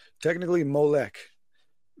 Technically, Molech.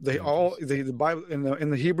 The Bible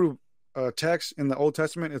in the Hebrew text in the Old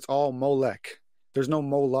Testament, it's all Molech. There's no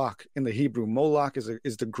Moloch in the Hebrew. Moloch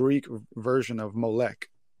is the Greek version of Molech.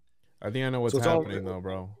 I think I know what's happening though,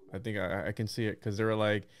 bro. I think I can see it, because they were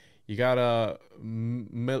like, you gotta,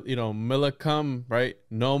 Milcom, right?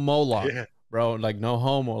 No Moloch. Yeah. bro. Like no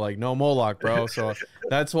homo, like no Moloch, bro. So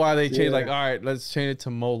that's why they changed. Yeah. Like, all right, let's change it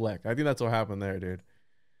to Molech. I think that's what happened there, dude.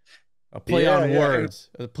 A play Yeah, on yeah, words.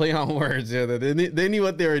 A play on words. Yeah, they knew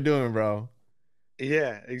what they were doing, bro.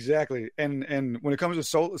 Yeah, exactly. And when it comes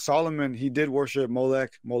to Solomon, he did worship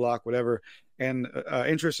Moloch, whatever. And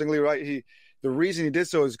interestingly, right, the reason he did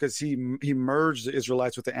so is because he merged the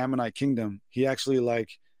Israelites with the Ammonite kingdom. He actually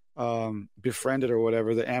befriended or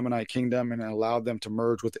whatever the Ammonite kingdom and allowed them to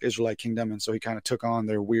merge with the Israelite kingdom. And so he kind of took on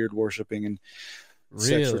their weird worshiping and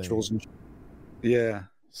sex rituals. Yeah.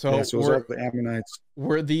 So, yeah, so it was all the Ammonites.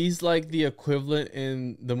 Were these like the equivalent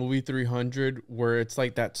in the movie 300 where it's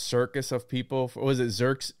like that circus of people? Was it Is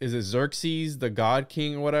it Xerxes, the god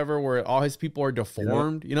king or whatever, where all his people are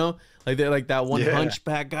deformed, you know? Like they're like that one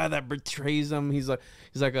hunchback guy that betrays him. He's like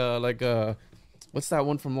a what's that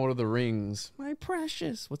one from Lord of the Rings? My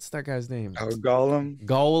precious. What's that guy's name? Oh, Gollum.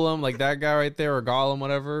 Gollum, like that guy right there, or Gollum,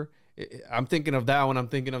 whatever. I'm thinking of that one. I'm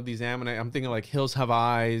thinking of these Ammonite. I'm thinking like Hills Have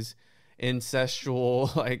Eyes,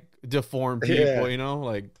 incestual, like deformed people, you know,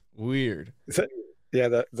 like weird.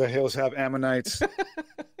 Yeah, the hills have Ammonites.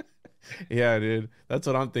 Yeah, dude, that's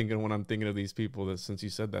what I'm thinking when I'm thinking of these people. Since you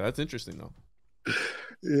said that, that's interesting though.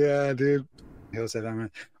 Yeah, dude, hills have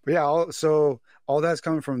Ammonites. But yeah, so all that's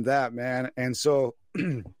coming from that, man. And so,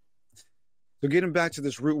 so getting back to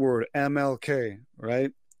this root word MLK,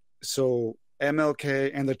 right? So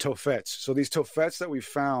MLK and the Tophets. So these Tophets that we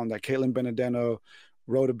found that Caitlin Benedetto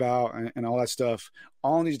wrote about and all that stuff,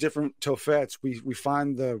 all these different Tophets, we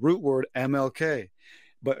find the root word MLK,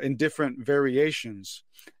 but in different variations.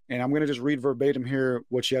 And I'm going to just read verbatim here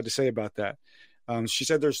what she had to say about that. She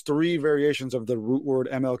said there's 3 variations of the root word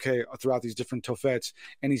MLK throughout these different Tophets,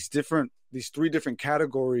 and these 3 different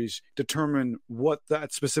categories determine what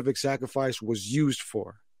that specific sacrifice was used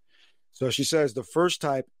for. So she says the first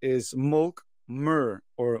type is Molk Mur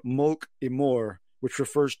or Molk Imor, which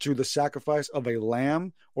refers to the sacrifice of a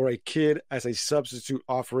lamb or a kid as a substitute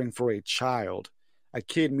offering for a child. A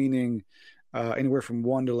kid meaning anywhere from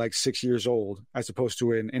 1 to like 6 years old, as opposed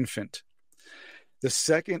to an infant. The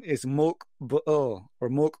second is Molk Baal or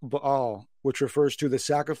Molk Baal, which refers to the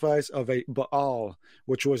sacrifice of a Baal,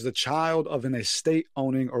 which was the child of an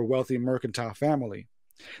estate-owning or wealthy mercantile family.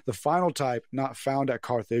 The final type, not found at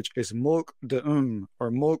Carthage, is Molk Deum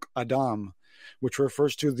or Molk Adam, which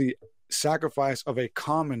refers to the sacrifice of a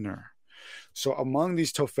commoner. So among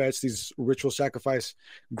these Tophets, these ritual sacrifice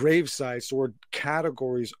grave sites were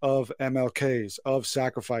categories of MLKs, of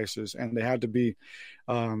sacrifices, and they had to be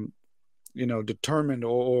determined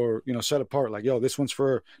or set apart. Like, this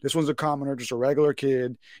one's a commoner, just a regular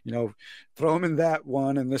kid, throw him in that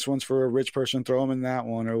one, and this one's for a rich person, throw him in that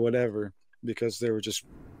one, or whatever, because they were just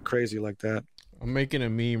crazy like that. I'm making a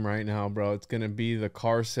meme right now, bro. It's gonna be the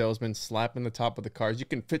car salesman slapping the top of the cars. You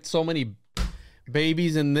can fit so many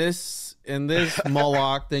babies in this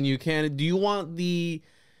Moloch than you can. Do you want the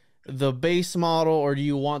base model or do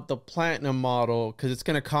you want the platinum model? Because it's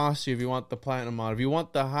gonna cost you if you want the platinum model. If you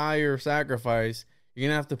want the higher sacrifice, you're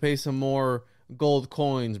gonna have to pay some more gold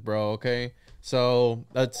coins, bro. Okay, so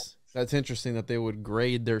that's interesting that they would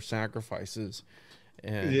grade their sacrifices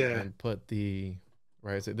and put the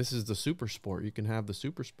right. So this is the super sport. You can have the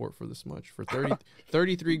super sport for this much for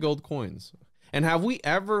 33 gold coins. And have we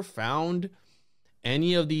ever found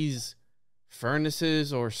any of these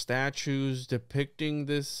furnaces or statues depicting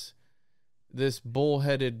this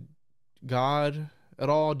bull-headed god at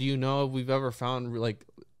all? Do you know if we've ever found like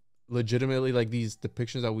legitimately like these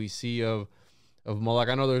depictions that we see of Moloch?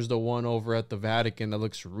 I know there's the one over at the Vatican that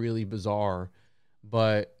looks really bizarre,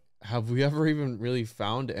 but have we ever even really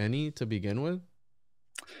found any to begin with?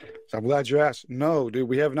 So I'm glad you asked. No, dude,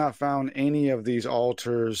 we have not found any of these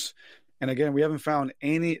altars. And again, we haven't found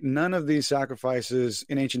none of these sacrifices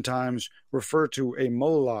in ancient times refer to a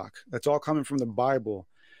Moloch. That's all coming from the Bible.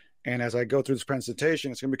 And as I go through this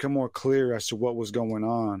presentation, it's going to become more clear as to what was going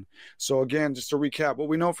on. So again, just to recap, what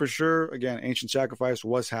we know for sure, again, ancient sacrifice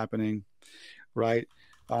was happening, right?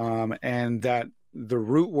 And that the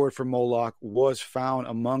root word for Moloch was found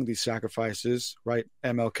among these sacrifices, right?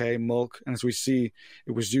 MLK, Mulk. And as we see,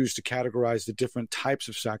 it was used to categorize the different types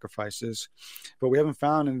of sacrifices. But we haven't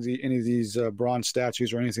found any of these bronze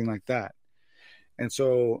statues or anything like that. And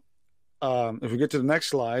so if we get to the next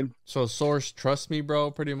slide. So source, trust me,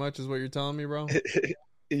 bro, pretty much is what you're telling me, bro?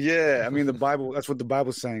 Yeah. I mean, the Bible, that's what the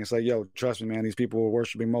Bible's saying. It's like, yo, trust me, man, these people were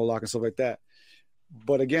worshiping Moloch and stuff like that.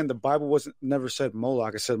 But again, the Bible never said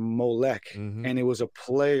Moloch, it said Molech. Mm-hmm. And it was a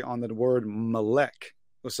play on the word Melech.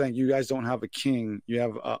 It was saying, you guys don't have a king. You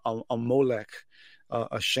have a Molech,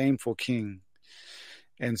 a shameful king.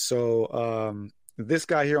 And so this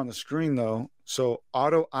guy here on the screen, though, So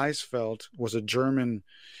Otto Eisfeld was a German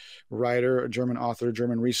writer, a German author,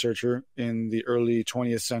 German researcher in the early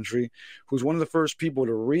 20th century, who's one of the first people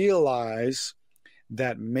to realize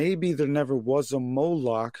that maybe there never was a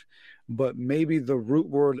Moloch, but maybe the root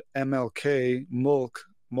word MLK,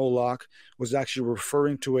 Moloch, was actually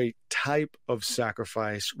referring to a type of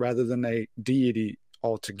sacrifice rather than a deity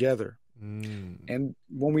altogether. And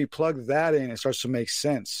when we plug that in, it starts to make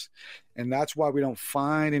sense. And that's why we don't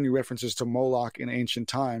find any references to Moloch in ancient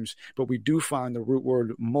times, but we do find the root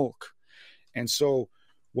word Molch. And so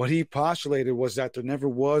what he postulated was that there never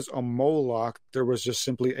was a Moloch. There was just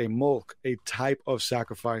simply a Molch, a type of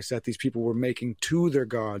sacrifice that these people were making to their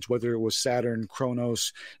gods, whether it was Saturn,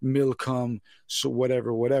 Kronos, Milcom, so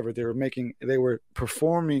whatever. They were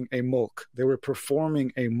performing a Molch. They were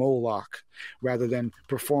performing a Moloch rather than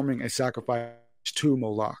performing a sacrifice to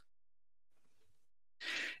Moloch.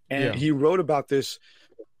 And he wrote about this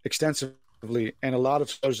extensively, and a lot of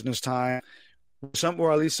scholars in his time,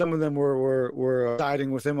 or at least some of them were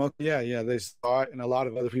siding with him. Okay, yeah, they saw it, and a lot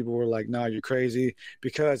of other people were like, "No, you're crazy,"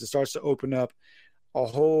 because it starts to open up a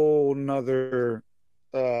whole nother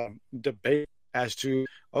debate as to,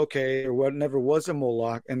 okay, there never was a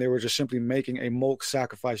Moloch, and they were just simply making a Molch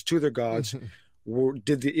sacrifice to their gods.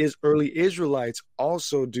 Did the early Israelites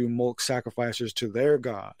also do Molch sacrifices to their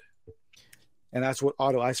god? And that's what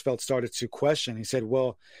Otto Eisfeld started to question. He said,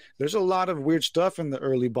 well, there's a lot of weird stuff in the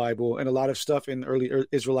early Bible and a lot of stuff in early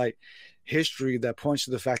Israelite history that points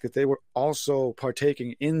to the fact that they were also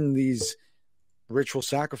partaking in these ritual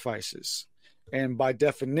sacrifices. And by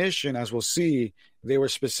definition, as we'll see, they were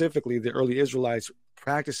specifically, the early Israelites,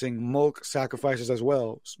 practicing Molch sacrifices as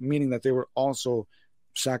well, meaning that they were also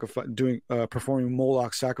performing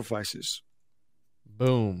Moloch sacrifices.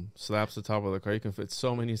 Boom. Slaps the top of the car. You can fit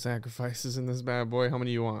so many sacrifices in this bad boy. How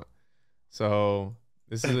many you want? So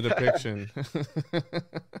this is a depiction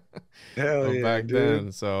Hell of yeah, back dude.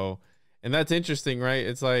 then. So, and that's interesting, right?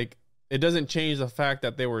 It's like, it doesn't change the fact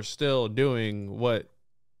that they were still doing what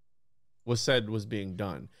was said was being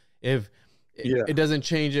done. It doesn't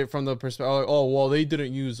change it from the perspective, oh, well, they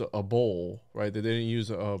didn't use a bowl, right? They didn't use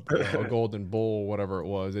a golden bowl, whatever it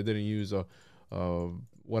was. They didn't use a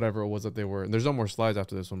whatever it was that they were. And there's no more slides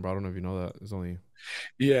after this one, bro. I don't know if you know that. There's only...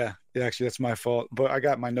 Yeah, actually, that's my fault. But I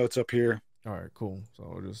got my notes up here. All right, cool. So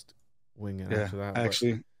I'll just wing it after that.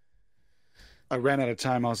 Actually, I ran out of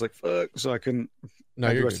time. I was like, fuck, so I couldn't do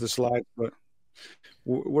the rest of the slides. But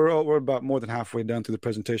we're about more than halfway done through the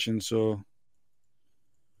presentation. So,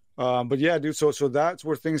 but yeah, dude. So that's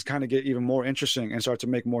where things kind of get even more interesting and start to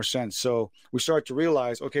make more sense. So we start to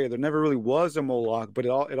realize, okay, there never really was a Moloch, but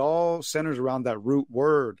it all centers around that root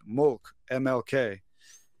word, Molch, MLK.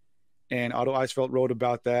 And Otto Eisfeld wrote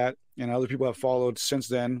about that, and other people have followed since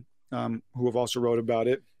then, who have also wrote about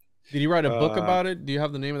it. Did he write a book about it? Do you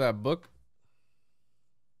have the name of that book?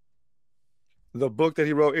 The book that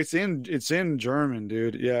he wrote, it's in German,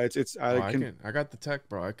 dude. Yeah, I got the tech,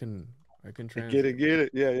 bro. I can translate. Get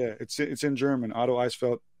it. Yeah. It's in German. Otto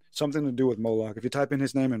Eisfeld, something to do with Moloch. If you type in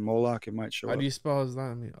his name in Moloch, it might show up. How do you spell his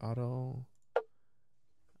last name? Otto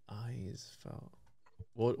Eisfeld.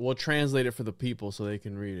 We'll translate it for the people so they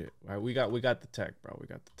can read it. Right? We got the tech, bro. We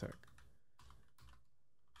got the tech.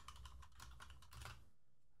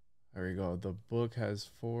 There we go. The book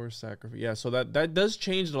has 4 sacrifices. Yeah, so that does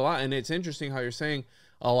change it a lot, and it's interesting how you're saying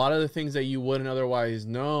a lot of the things that you wouldn't otherwise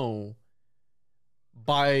know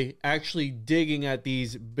by actually digging at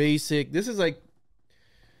these basic. This is like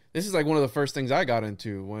one of the first things I got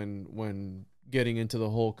into when getting into the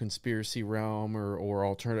whole conspiracy realm or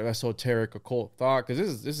alternative esoteric occult thought,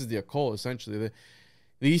 because this is the occult essentially.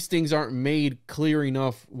 These things aren't made clear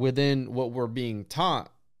enough within what we're being taught.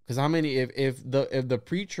 Because how many if the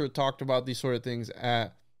preacher talked about these sort of things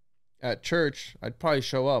at church, I'd probably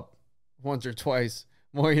show up once or twice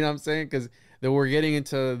more. You know what I'm saying? Because we're getting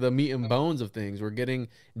into the meat and bones of things. We're getting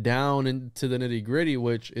down into the nitty gritty,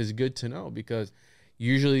 which is good to know, because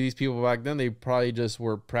usually these people back then, they probably just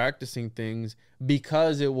were practicing things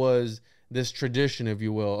because it was this tradition, if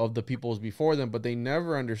you will, of the peoples before them, but they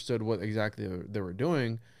never understood what exactly they were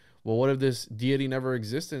doing. Well, what if this deity never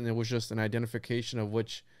existed and it was just an identification of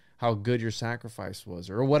how good your sacrifice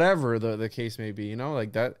was, or whatever the case may be, you know,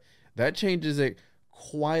 like that changes it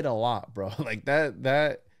quite a lot, bro. Like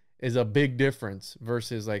that is a big difference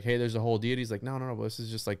versus like, hey, there's a whole deity. It's like, no, but this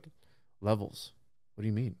is just like levels. What do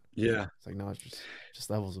you mean? Yeah. It's like, no, it's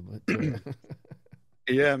just levels of it.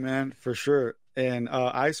 Yeah, man, for sure. And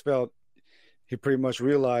Eisfeld, he pretty much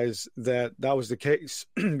realized that was the case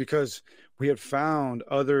because we had found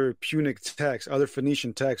other Punic texts, other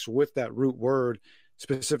Phoenician texts with that root word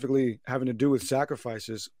specifically having to do with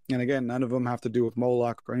sacrifices. And again, none of them have to do with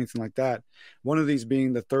Moloch or anything like that. One of these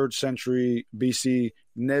being the 3rd century BC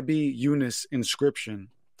Nebi Yunus inscription,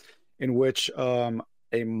 in which a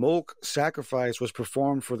Molech sacrifice was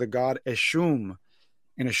performed for the god Eshum.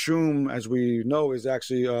 And Eshum, as we know, is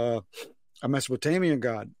actually a Mesopotamian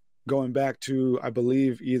god, going back to, I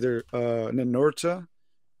believe, either Ninurta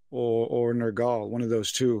or Nergal, one of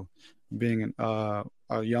those two, being a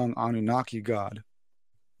young Anunnaki god.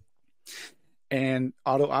 And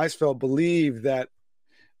Otto Eisfeld believed that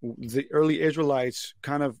the early Israelites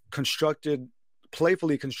kind of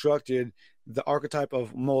playfully constructed the archetype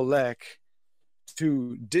of Molech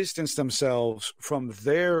to distance themselves from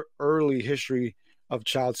their early history of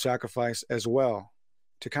child sacrifice as well,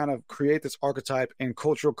 to kind of create this archetype and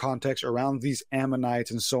cultural context around these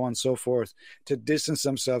Ammonites and so on and so forth, to distance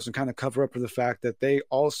themselves and kind of cover up for the fact that they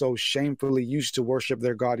also shamefully used to worship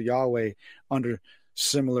their God Yahweh under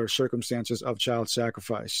similar circumstances of child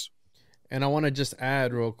sacrifice. And I want to just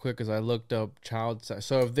add real quick, because I looked up child sacrifice.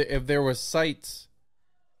 So if there were sites,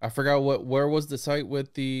 I forgot where was the site was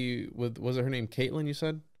it her name Caitlin, you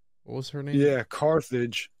said? What was her name? Yeah,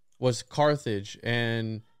 Carthage. Was Carthage.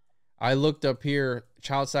 And I looked up here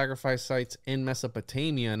child sacrifice sites in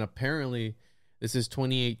Mesopotamia, and apparently this is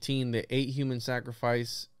 2018. The 8 human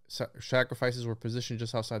sacrifices were positioned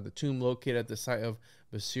just outside the tomb, located at the site of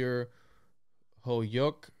Basir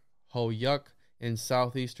Hoyuk in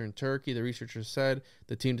southeastern Turkey. The researchers said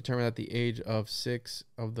the team determined that the age of 6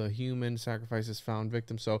 of the human sacrifices found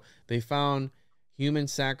victims. So they found human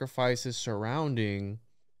sacrifices surrounding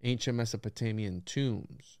ancient Mesopotamian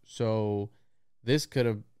tombs. So this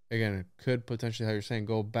could potentially, how you're saying,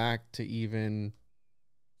 go back to even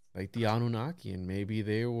like the Anunnaki, and maybe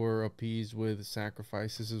they were appeased with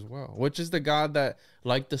sacrifices as well. Which is the god that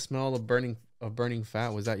liked the smell of burning fat?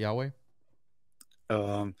 Was that Yahweh?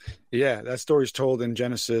 Yeah, that story's told in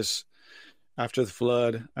Genesis after the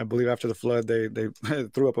flood. I believe after the flood, they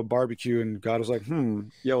threw up a barbecue, and God was like,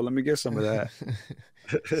 yo, let me get some of that.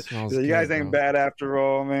 You guys ain't bad after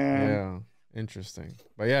all, man. Yeah, interesting.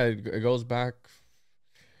 But yeah, it goes back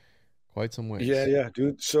quite some ways. Yeah,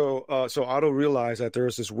 dude. So Otto realized that there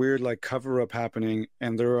was this weird like cover up happening,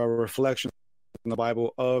 and there are reflections in the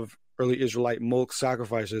Bible of early Israelite Molech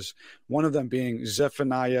sacrifices. One of them being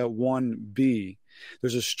Zephaniah 1b.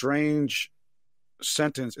 There's a strange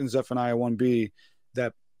sentence in Zephaniah 1b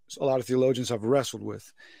that a lot of theologians have wrestled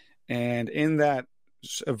with, and in that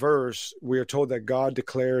verse, we are told that God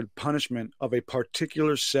declared punishment of a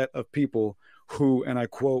particular set of people who, and I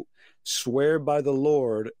quote, swear by the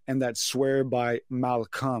Lord, and that swear by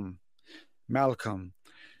Malcolm.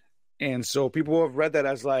 And so people have read that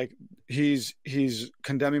as like he's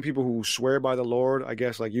condemning people who swear by the Lord, I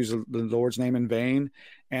guess, like use the Lord's name in vain,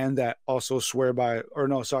 and that also swear by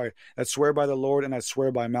the Lord and that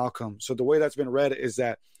swear by Malcolm. So the way that's been read is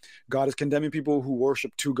that God is condemning people who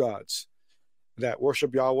worship 2 gods, that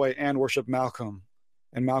worship Yahweh and worship Malcolm,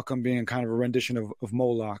 and Malcolm being kind of a rendition of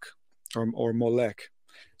Moloch or Molech.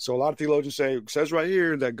 So a lot of theologians say, it says right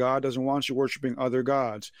here that God doesn't want you worshiping other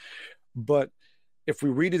gods. But if we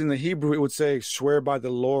read it in the Hebrew, it would say swear by the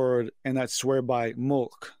Lord and that swear by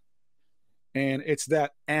Molech. And it's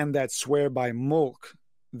that swear by Molech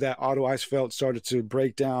that Otto Eisfeld started to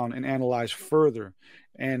break down and analyze further.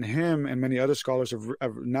 And him and many other scholars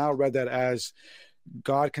have now read that as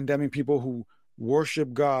God condemning people who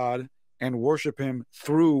worship God and worship him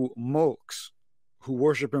through Molechs, who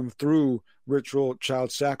worship him through ritual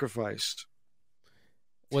child sacrifice.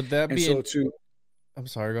 Would that and be... so I'm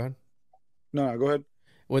sorry, go ahead. No, go ahead.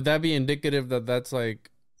 Would that be indicative that that's like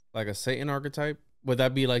a Satan archetype? Would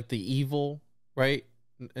that be like the evil, right?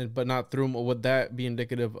 But not through... Would that be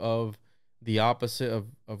indicative of the opposite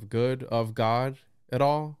of good, of God at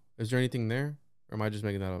all? Is there anything there? Or am I just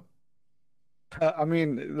making that up? I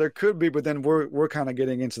mean, there could be, but then we're kind of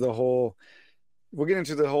getting into the whole... We'll get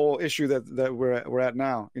into the whole issue that we're at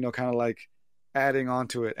now, kind of like adding on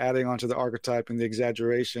to the archetype and the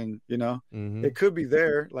exaggeration, Mm-hmm. It could be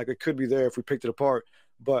there, if we picked it apart.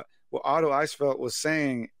 But what Otto Eisfeld was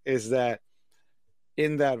saying is that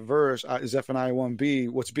in that verse, Zephaniah 1b,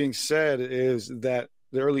 what's being said is that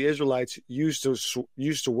the early Israelites used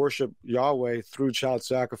to worship Yahweh through child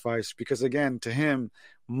sacrifice, because again, to him,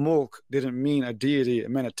 Molech didn't mean a deity; it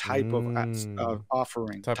meant a type of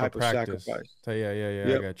offering, type of sacrifice. Yeah.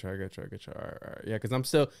 Yep. I got you. All right. Yeah, because I'm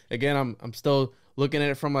still looking at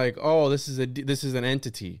it from like, oh, this is an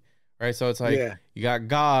entity, right? So it's like you got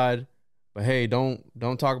God, but hey, don't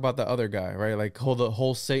talk about the other guy, right? Like the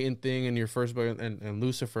whole Satan thing in your first book and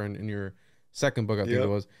Lucifer in your second book, I think it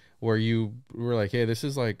was, where you were like, hey, this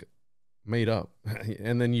is like made up.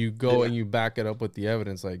 And then you go and you back it up with the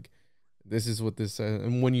evidence. Like, this is what this says.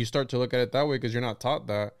 And when you start to look at it that way, because you're not taught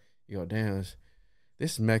that, you go, damn,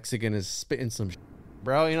 this Mexican is spitting some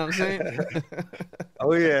bro. You know what I'm saying?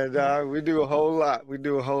 Oh yeah, dog. We do a whole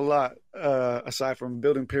lot. Aside from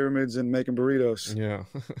building pyramids and making burritos. Yeah.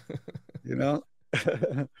 You know?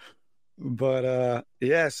 But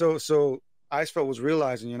yeah, so Eisfeld was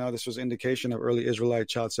realizing, you know, this was indication of early Israelite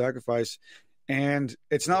child sacrifice. And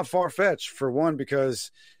it's not far-fetched, for one,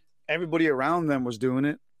 because everybody around them was doing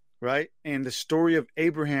it, right? And the story of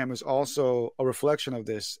Abraham is also a reflection of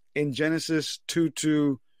this. In Genesis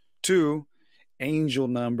 2:2, angel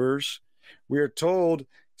numbers, we are told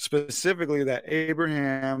specifically that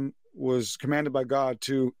Abraham was commanded by God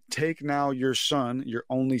to take now your son, your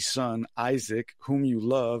only son, Isaac, whom you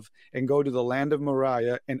love, and go to the land of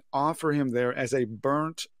Moriah and offer him there as a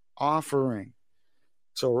burnt offering.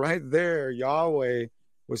 So right there, Yahweh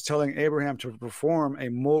was telling Abraham to perform a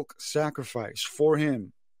milk sacrifice for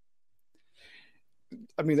him.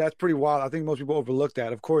 I mean, that's pretty wild. I think most people overlook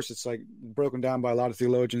that. Of course, it's like broken down by a lot of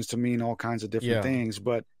theologians to mean all kinds of different things.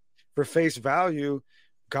 But for face value,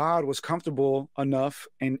 God was comfortable enough,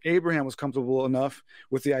 and Abraham was comfortable enough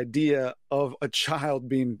with the idea of a child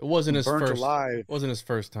being burnt alive. It wasn't his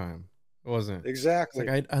first time. It wasn't. Exactly.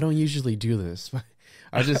 It's like, I don't usually do this.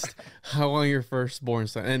 I want your firstborn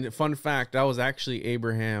son. And fun fact, that was actually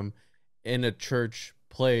Abraham in a church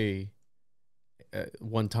play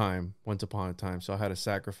once upon a time. So I had to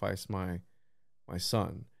sacrifice my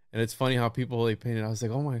son. And it's funny how people, they painted, I was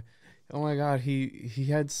like, oh my God, he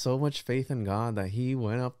had so much faith in God that he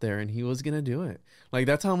went up there and he was going to do it. Like,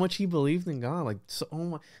 that's how much he believed in God. Like,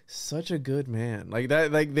 such a good man. Like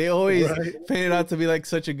that, like they always paint it out to be like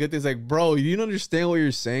such a good thing. It's like, bro, you don't understand what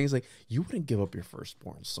you're saying. It's like, you wouldn't give up your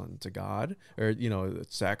firstborn son to God or, you know,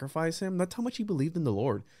 sacrifice him. That's how much he believed in the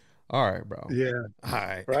Lord. All right, bro. Yeah.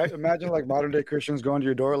 Hi. Right. Imagine like modern day Christians going to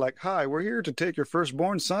your door like, hi, we're here to take your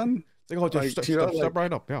firstborn son. It's like, oh, just step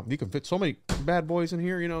right up. Yeah, you can fit so many bad boys in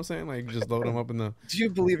here. You know what I'm saying? Like, just load them up in the. Do you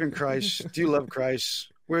believe in Christ? Do you love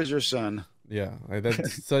Christ? Where's your son? Yeah, like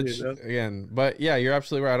that's such again. But yeah, you're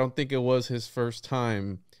absolutely right. I don't think it was his first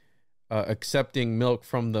time accepting milk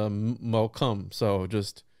from the Moloch. So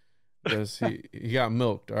just he got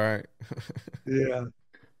milked. All right. Yeah.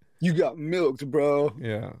 You got milked, bro.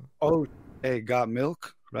 Yeah. Oh, hey, got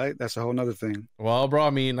milk, right? That's a whole nother thing. Well, bro,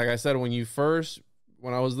 I mean, like I said, when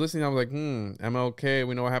I was listening, I was like, MLK,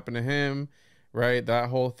 we know what happened to him, right? That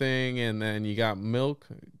whole thing. And then you got milk.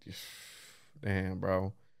 Damn,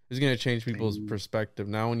 bro. It's going to change people's perspective.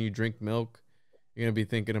 Now, when you drink milk, you're going to be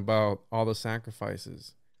thinking about all the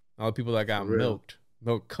sacrifices, all the people that got milked.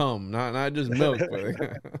 Milk cum, not just milk.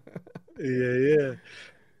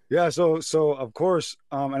 Yeah. So of course,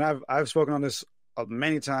 and I've spoken on this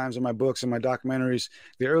many times in my books and my documentaries.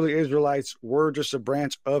 The early Israelites were just a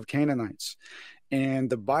branch of Canaanites, and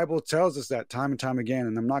the Bible tells us that time and time again.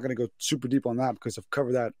 And I'm not going to go super deep on that because I've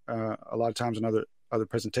covered that a lot of times in other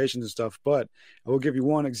presentations and stuff. But I will give you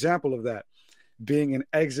one example of that. Being in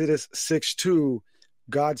Exodus 6:2,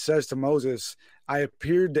 God says to Moses, I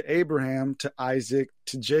appeared to Abraham, to Isaac,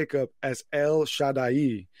 to Jacob as El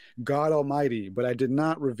Shaddai, God Almighty, but I did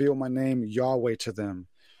not reveal my name Yahweh to them.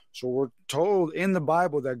 So we're told in the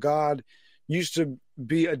Bible that God used to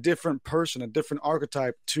be a different person, a different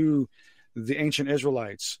archetype to the ancient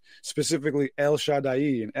Israelites, specifically El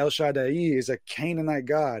Shaddai. And El Shaddai is a Canaanite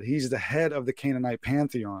god. He's the head of the Canaanite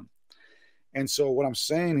pantheon. And so what I'm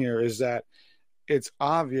saying here is that it's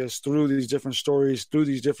obvious through these different stories, through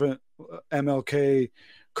these different MLK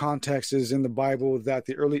contexts in the Bible, that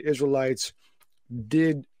the early Israelites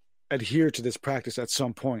did adhere to this practice at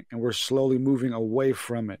some point, and we're slowly moving away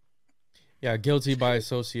from it. Yeah, guilty by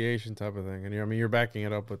association type of thing. And you're backing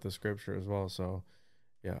it up with the scripture as well. So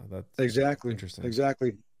yeah, that's exactly interesting.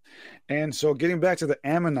 Exactly. And so getting back to the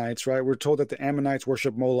Ammonites, right? We're told that the Ammonites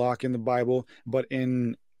worship Moloch in the Bible, but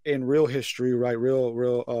in real history, right?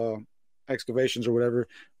 Real excavations or whatever,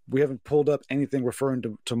 we haven't pulled up anything referring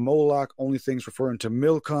to Moloch, only things referring to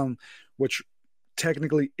Milcom, which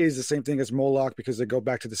technically is the same thing as Moloch because they go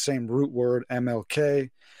back to the same root word,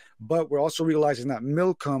 MLK. But we're also realizing that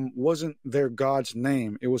Milcom wasn't their god's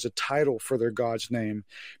name. It was a title for their god's name,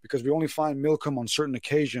 because we only find Milcom on certain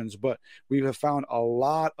occasions, but we have found a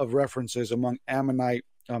lot of references among Ammonite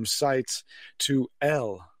sites to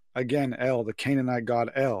El. Again, El, the Canaanite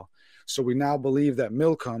god El. So we now believe that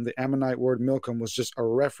Milcom, the Ammonite word Milcom, was just a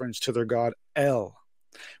reference to their god El,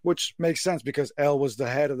 which makes sense because El was the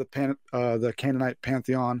head of the Canaanite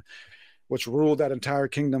pantheon, which ruled that entire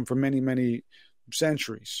kingdom for many, many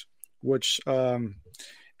centuries. Which, and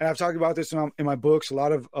and I've talked about this in my books. A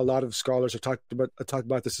lot of scholars have talked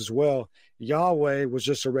about this as well. Yahweh was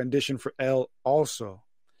just a rendition for El also.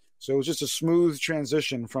 So it was just a smooth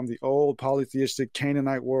transition from the old polytheistic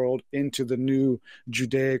Canaanite world into the new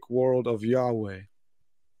Judaic world of Yahweh.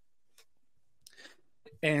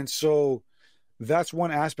 And so that's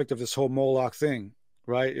one aspect of this whole Moloch thing,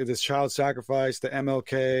 right? This child sacrifice, the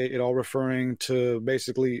MLK, it all referring to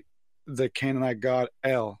basically the Canaanite god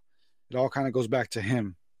El. It all kind of goes back to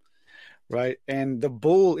him, right? And the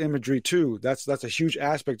bull imagery too, that's a huge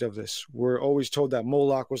aspect of this. We're always told that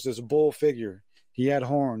Moloch was this bull figure. He had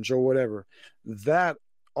horns or whatever. That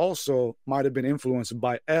also might have been influenced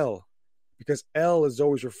by El, because El is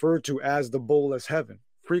always referred to as the bull of heaven,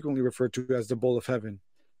 frequently referred to as the bull of heaven.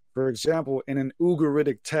 For example, in an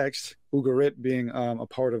Ugaritic text, Ugarit being a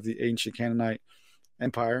part of the ancient Canaanite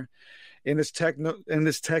empire, in this text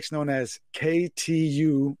known as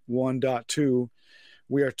KTU 1.2,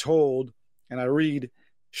 we are told, and I read,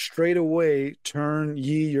 "Straight away turn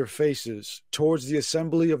ye your faces towards the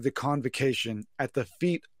assembly of the convocation at the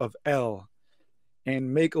feet of El,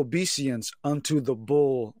 and make obeisance unto the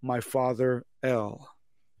bull, my father El."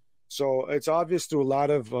 So it's obvious through a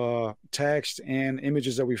lot of text and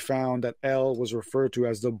images that we found that El was referred to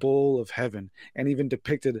as the bull of heaven, and even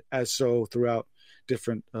depicted as so throughout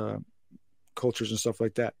different cultures and stuff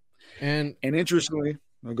like that. And interestingly,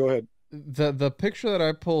 go ahead. The picture that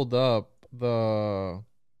I pulled up, the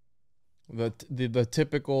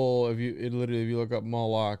typical, if you look up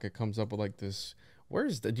Moloch, it comes up with like this.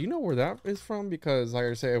 Do you know where that is from? Because like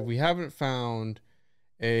I say, if we haven't found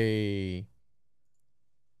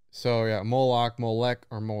Moloch, Molech,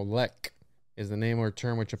 or Molech is the name or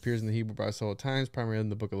term which appears in the Hebrew Bible several times, primarily in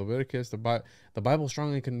the book of Leviticus. The Bible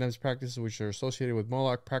strongly condemns practices which are associated with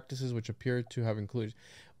Moloch, practices which appear to have included.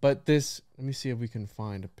 But this, let me see if we can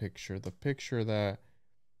find a picture. The picture that,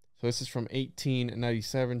 so this is from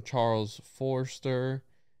 1897, Charles Forster,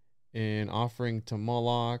 in Offering to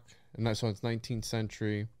Moloch. And so it's 19th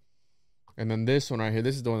century. And then this one right here,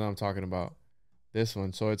 this is the one that I'm talking about. This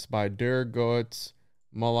one. So it's by Der Goetz,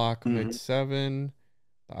 Moloch mit 7.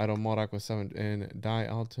 The idol Moloch was 7. And Die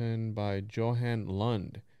Alten by Johann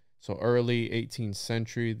Lund. So early 18th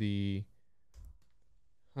century.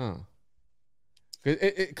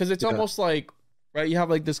 Because it's almost like, right, you have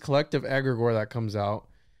like this collective egregore that comes out.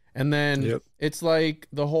 And then it's like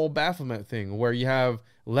the whole Baphomet thing where you have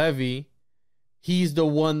Levi. He's the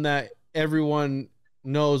one that everyone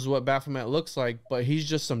knows what Baphomet looks like, but he's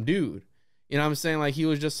just some dude. You know what I'm saying? Like he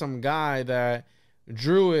was just some guy that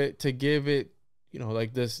drew it to give it,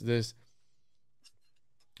 like this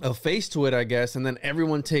a face to it, I guess. And then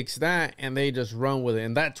everyone takes that and they just run with it.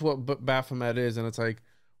 And that's what Baphomet is. And it's like,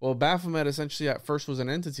 well, Baphomet essentially at first was an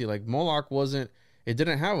entity. Like Moloch it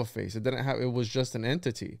didn't have a face. It was just an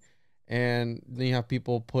entity. And then you have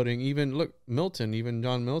people putting, even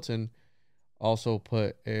John Milton also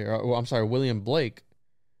put William Blake,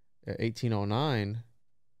 1809,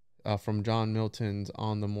 from John Milton's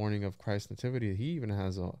On the Morning of Christ's Nativity. He even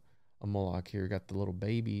has a Moloch here. Got the little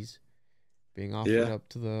babies being offered up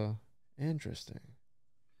to the. Interesting.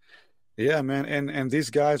 Yeah, man. And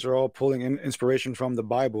these guys are all pulling inspiration from the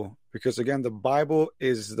Bible, because again, the Bible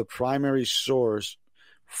is the primary source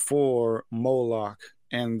for Moloch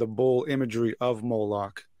and the bull imagery of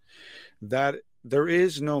Moloch. That there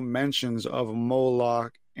is no mentions of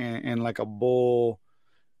Moloch and like a bull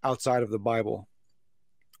outside of the Bible.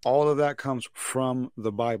 All of that comes from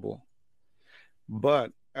the Bible.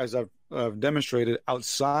 But as I've demonstrated,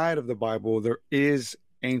 outside of the Bible, there is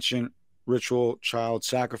ancient ritual child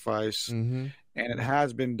sacrifice, and it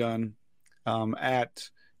has been done at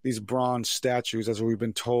these bronze statues, as we've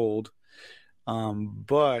been told.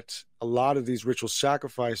 But a lot of these ritual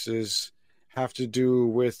sacrifices have to do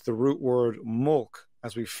with the root word mulk,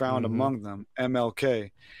 as we found among them,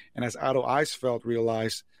 MLK. And as Otto Eisfeld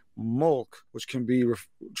realized, mulk, which can be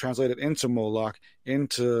translated into Moloch,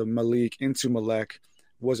 into Malik, into Melech,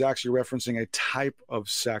 was actually referencing a type of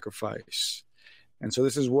sacrifice. And so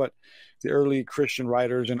this is what the early Christian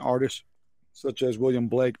writers and artists, such as William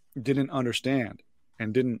Blake, didn't understand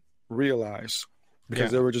and didn't realize,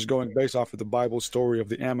 because they were just going based off of the Bible story of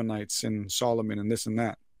the Ammonites and Solomon and this and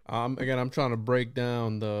that. Again, I'm trying to break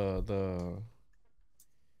down the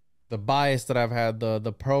bias that I've had,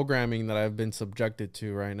 the programming that I've been subjected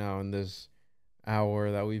to right now in this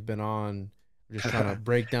hour that we've been on. I'm just trying to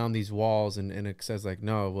break down these walls, and it says like,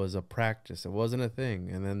 no, it was a practice. It wasn't a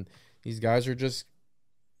thing. And then these guys are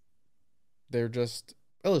they're just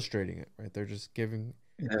illustrating it, right? They're just giving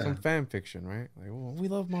some fan fiction, right? Like, well, we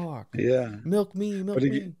love Moloch. Yeah. Milk me.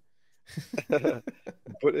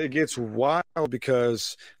 But it gets wild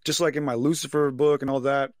because just like in my Lucifer book and all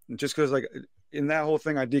that, just because like in that whole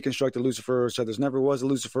thing, I deconstructed Lucifer, said there's never was a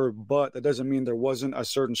Lucifer, but that doesn't mean there wasn't a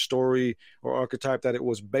certain story or archetype that it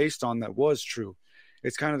was based on that was true.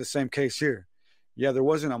 It's kind of the same case here. Yeah, there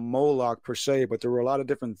wasn't a Moloch per se, but there were a lot of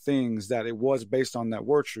different things that it was based on that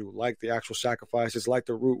were true, like the actual sacrifices, like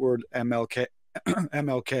the root word MLK,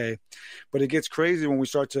 MLK. But it gets crazy when we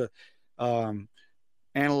start to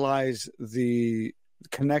analyze the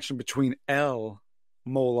connection between El,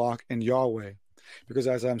 Moloch, and Yahweh. Because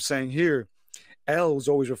as I'm saying here, El was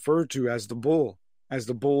always referred to as the bull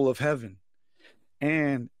of heaven.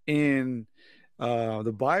 And in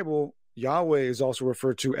the Bible, Yahweh is also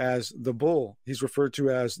referred to as the bull. He's referred to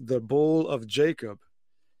as the bull of Jacob.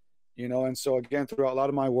 You know, and so again, throughout a lot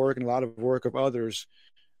of my work and a lot of work of others,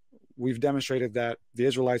 we've demonstrated that the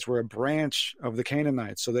Israelites were a branch of the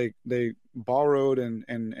Canaanites. So they borrowed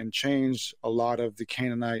and changed a lot of the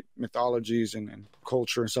Canaanite mythologies and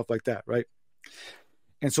culture and stuff like that, right?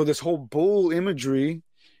 And so this whole bull imagery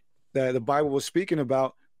that the Bible was speaking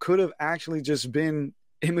about could have actually just been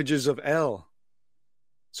images of El.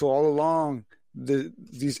 So all along,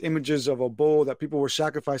 these images of a bull that people were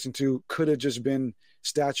sacrificing to could have just been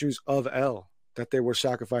statues of El that they were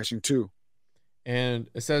sacrificing to. And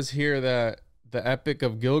it says here that the Epic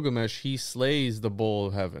of Gilgamesh, he slays the bull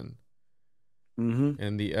of heaven. Mm-hmm.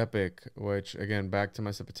 In the epic, which again, back to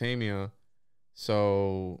Mesopotamia.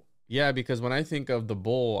 So yeah, because when I think of the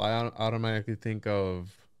bull, I automatically think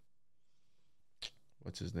of,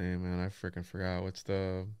 what's his name, man? I freaking forgot. What's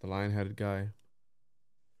the lion-headed guy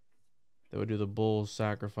that would do the bull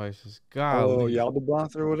sacrifices? God. Oh,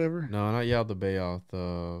 Yaldabaoth or whatever? No, not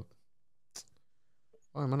Yaldabaoth.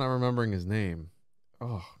 Why am I not remembering his name?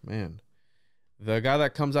 Oh, man. The guy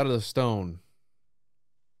that comes out of the stone.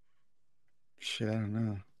 Shit, I don't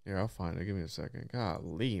know. Here, I'll find it. Give me a second.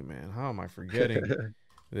 Golly, man. How am I forgetting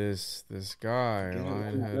this guy?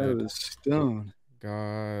 Lion-headed stone.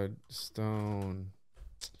 God, stone.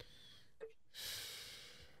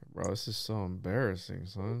 Bro, this is so embarrassing,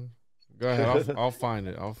 son. Go ahead. I'll find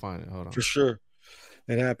it. Hold on. For sure.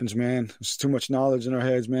 It happens, man. There's too much knowledge in our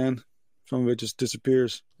heads, man. Some of it just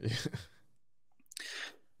disappears.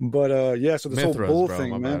 But yeah, so this Mithras, whole bull bro,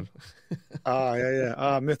 thing, man.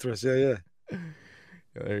 Yeah. Mithras, yeah.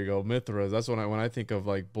 There you go, Mithras. That's when I think of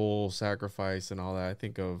like bull sacrifice and all that, I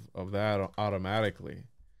think of that automatically.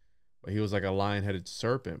 But he was like a lion-headed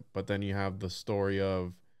serpent. But then you have the story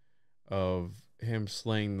of him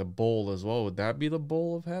slaying the bull as well. Would that be the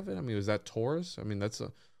bull of heaven? I mean, was that Taurus? I mean, that's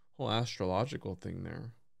a whole astrological thing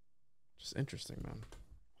there. Just interesting, man.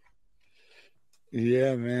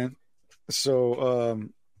 Yeah, man. So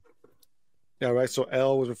yeah, right. So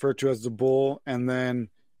El was referred to as the bull, and then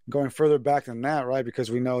going further back than that, right?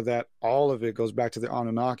 Because we know that all of it goes back to the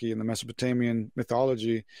Anunnaki and the Mesopotamian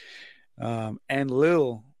mythology.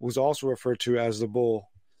 Enlil was also referred to as the bull.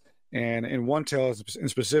 And in one tale in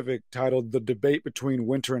specific, titled The Debate Between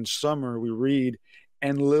Winter and Summer, we read,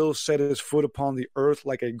 Enlil set his foot upon the earth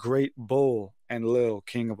like a great bull, Enlil,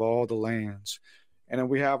 king of all the lands. And then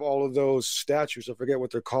we have all of those statues. I forget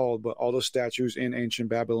what they're called, but all those statues in ancient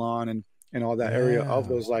Babylon and all that area of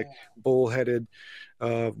those like bull-headed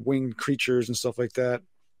winged creatures and stuff like that.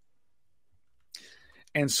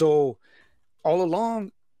 And so all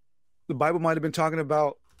along, the Bible might have been talking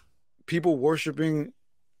about people worshiping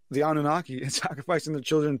the Anunnaki and sacrificing their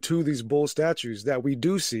children to these bull statues that we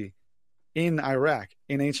do see in Iraq,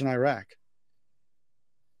 in ancient Iraq.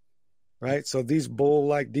 Right? So these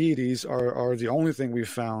bull-like deities are the only thing we've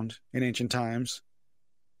found in ancient times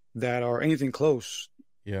that are anything close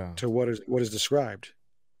to what is described.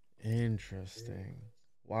 Interesting.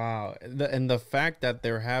 Wow. And the fact that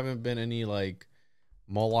there haven't been any like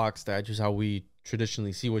Moloch statues, how we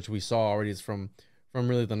traditionally see, which we saw already is from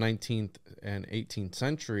really the 19th and 18th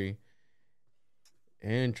century.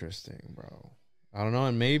 Interesting, bro. I don't know.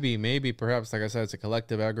 And maybe perhaps, like I said, it's a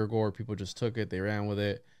collective egregore. People just took it, they ran with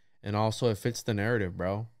it. And also it fits the narrative,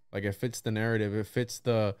 bro. Like it fits the narrative. It fits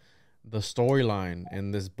the storyline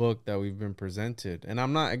in this book that we've been presented. And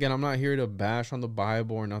I'm not here to bash on the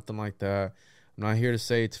Bible or nothing like that. I'm not here to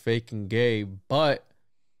say it's fake and gay, but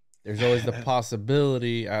there's always the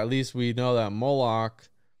possibility, at least we know that Moloch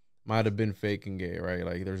might have been fake and gay, right?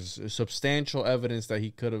 Like there's substantial evidence that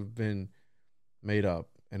he could have been made up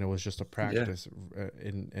and it was just a practice.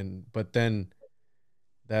 Yeah. But then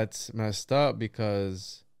that's messed up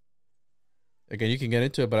because, again, you can get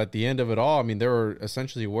into it, but at the end of it all, I mean, they were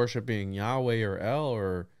essentially worshiping Yahweh or El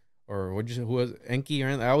or what'd you say? Who was Enki? Or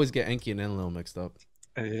I always get Enki and Enlil mixed up.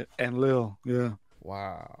 Enlil, yeah.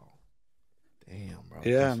 Wow. Damn, bro.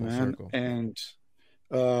 Yeah, man. Circle. And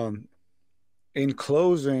in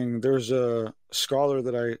closing, there's a scholar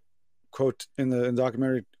that I quote in the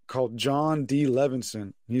documentary called John D.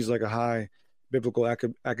 Levinson. He's like a high biblical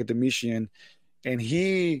academician, and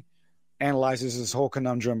he analyzes this whole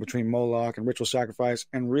conundrum between Moloch and ritual sacrifice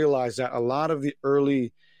and realized that a lot of the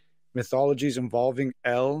early mythologies involving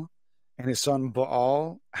El and his son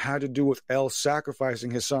Baal had to do with El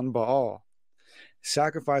sacrificing his son Baal,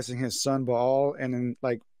 and then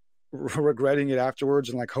like regretting it afterwards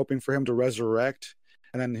and like hoping for him to resurrect,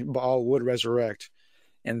 and then Baal would resurrect.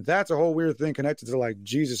 And that's a whole weird thing connected to like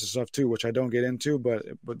Jesus and stuff too, which I don't get into, but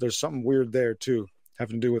there's something weird there too,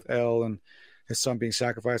 having to do with El and his son being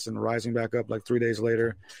sacrificed and rising back up like 3 days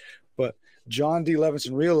later. But John D.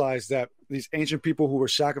 Levinson realized that these ancient people who were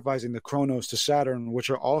sacrificing the Kronos to Saturn,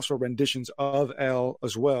 which are also renditions of El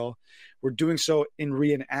as well, were doing so in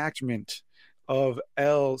reenactment of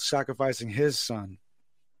El sacrificing his son.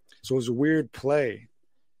 So it was a weird play.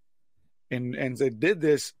 And they did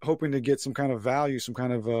this hoping to get some kind of value, some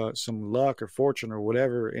kind of some luck or fortune or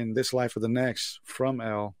whatever in this life or the next from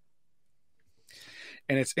El.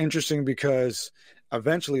 And it's interesting because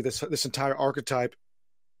eventually this entire archetype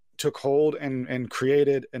took hold and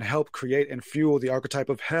created and helped create and fuel the archetype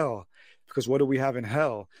of hell. Because what do we have in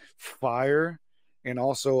hell? Fire, and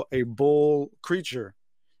also a bull creature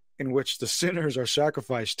in which the sinners are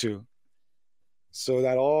sacrificed to. So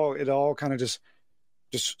that it all kind of just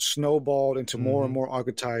snowballed into more and more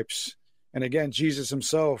archetypes. And again, Jesus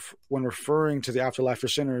himself, when referring to the afterlife for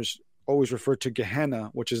sinners, always referred to Gehenna,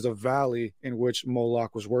 which is the valley in which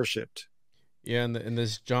Moloch was worshipped. Yeah, and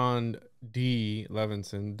this John D.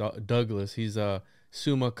 Levinson, Douglas, he's a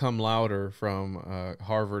summa cum laude from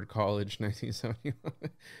Harvard College,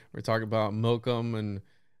 1971. We're talking about Milkum and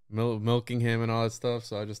milking him and all that stuff,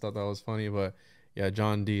 so I just thought that was funny. But yeah,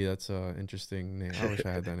 John D., that's an interesting name. I wish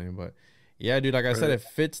I had that name, but yeah, dude, like I said, it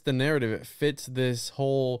fits the narrative. It fits this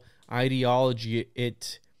whole ideology.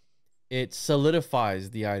 It solidifies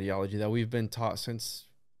the ideology that we've been taught since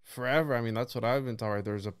forever. I mean, that's what I've been taught. Right?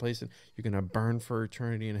 There's a place you're gonna burn for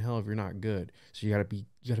eternity in hell if you're not good. So you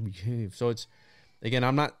gotta behave. So it's, again,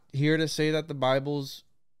 I'm not here to say that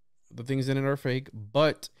the things in it are fake,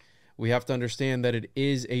 but we have to understand that it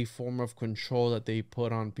is a form of control that they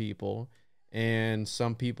put on people. And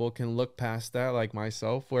some people can look past that, like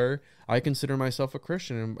myself, where I consider myself a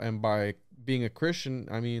Christian. And by being a Christian,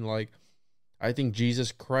 I mean, like, I think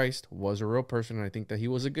Jesus Christ was a real person. And I think that he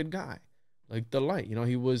was a good guy, like the light. You know,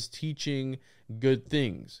 he was teaching good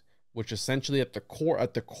things, which essentially at the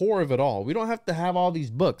core of it all, we don't have to have all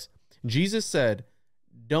these books. Jesus said,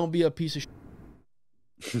 don't be a piece of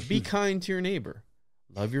shit. Be kind to your neighbor.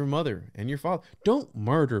 Love your mother and your father. Don't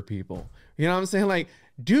murder people. You know what I'm saying? Like,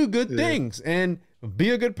 do good things and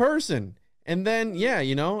be a good person. And then, yeah,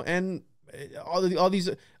 you know, and all these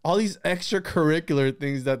extracurricular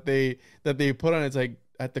things that they put on, it's like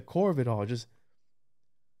at the core of it all, just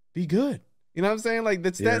be good. You know what I'm saying? Like,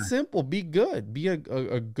 that's that simple. Be good. Be a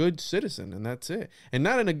good citizen, and that's it. And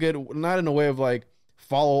not in a way of like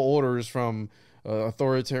follow orders from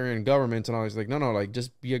authoritarian governments and all this. Like, no, like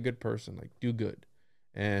just be a good person. Like, do good.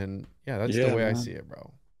 And yeah, that's the way I see it,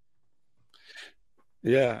 bro.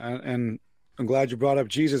 Yeah, and I'm glad you brought up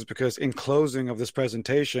Jesus, because in closing of this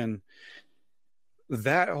presentation,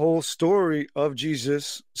 that whole story of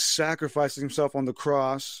Jesus sacrificing himself on the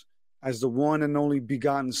cross as the one and only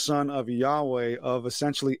begotten son of Yahweh, of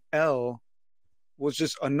essentially El, was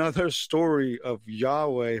just another story of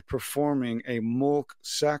Yahweh performing a Molech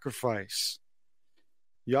sacrifice.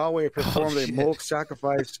 Yahweh performed a Molech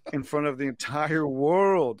sacrifice in front of the entire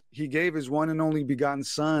world. He gave his one and only begotten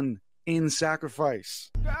son in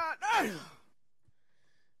sacrifice.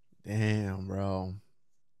 Damn, bro.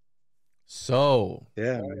 So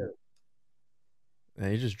yeah, man.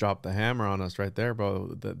 And you just dropped the hammer on us right there,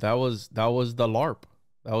 bro. That was the LARP.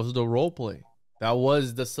 That was the role play. That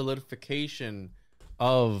was the solidification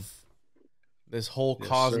of this whole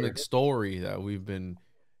cosmic story that we've been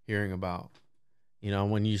hearing about. You know,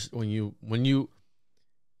 when you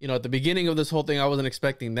at the beginning of this whole thing, I wasn't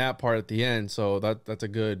expecting that part at the end. So that's a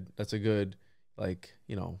good like,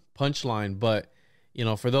 you know, punchline. But, you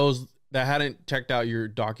know, for those that hadn't checked out your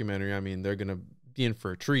documentary, I mean, they're gonna be in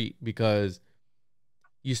for a treat, because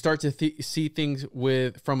you start to see things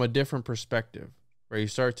from a different perspective, right? You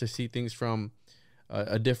start to see things from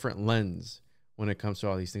a different lens when it comes to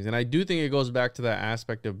all these things. And I do think it goes back to that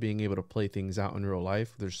aspect of being able to play things out in real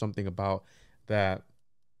life. There's something about that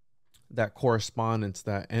correspondence,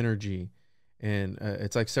 that energy. And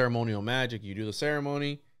it's like ceremonial magic. You do the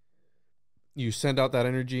ceremony, you send out that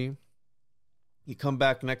energy, you come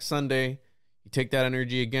back next Sunday, You take that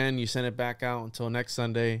energy again, you send it back out until next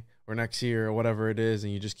Sunday or next year or whatever it is,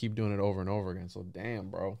 and you just keep doing it over and over again. So damn,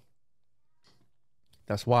 bro.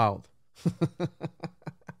 That's wild.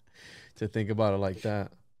 To think about it like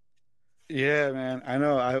that. Yeah, man. I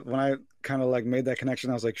know. When I kind of like made that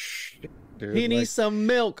connection, I was like, shit, dude. He needs some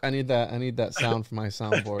milk. I need that sound for my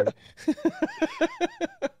soundboard.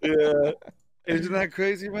 Yeah. Isn't that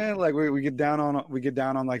crazy, man? Like we get down on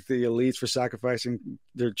like the elites for sacrificing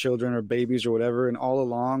their children or babies or whatever, and all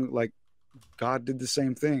along, like God did the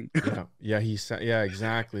same thing. Yeah,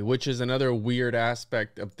 exactly. Which is another weird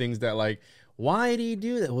aspect of things that, like, why did he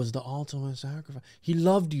do that? It was the ultimate sacrifice. He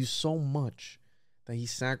loved you so much that he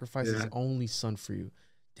sacrificed his only son for you.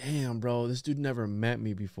 Damn, bro, this dude never met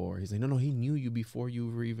me before. He's like, no, he knew you before you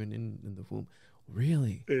were even in the womb.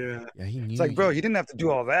 Really? Yeah. Yeah, he knew. It's like, bro, he didn't have to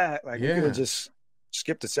do all that. Like, he could have just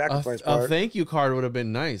skipped the sacrifice part. A thank you card would have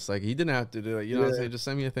been nice. Like, he didn't have to do it. You know what I'm saying? Just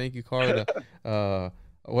send me a thank you card.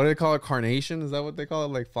 What do they call it? Carnation? Is that what they call it?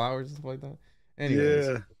 Like flowers and stuff like that? Anyways.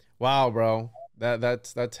 Yeah. Wow, bro.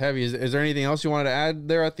 That's heavy. Is there anything else you wanted to add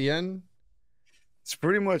there at the end? It's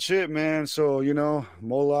pretty much it, man. So, you know,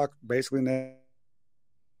 Moloch basically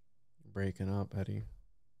breaking up, Eddie.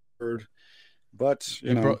 But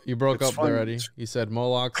you broke up there, Eddie. You said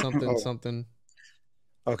Moloch something something.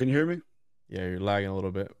 Oh, can you hear me? Yeah, you're lagging a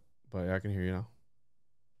little bit, but I can hear you now.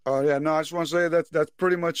 Oh yeah, no, I just want to say that's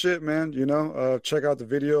pretty much it, man. You know, check out the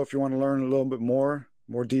video if you want to learn a little bit more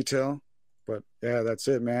detail. But yeah, that's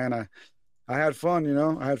it, man. I had fun, you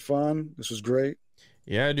know. I had fun. This was great.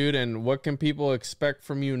 Yeah, dude. And what can people expect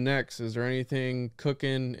from you next? Is there anything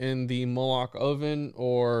cooking in the Moloch oven,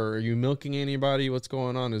 or are you milking anybody? What's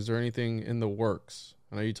going on? Is there anything in the works?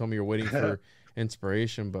 I know you told me you're waiting for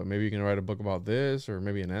inspiration, but maybe you can write a book about this, or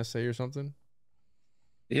maybe an essay or something.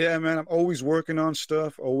 Yeah, man. I'm always working on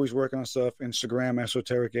stuff. Instagram,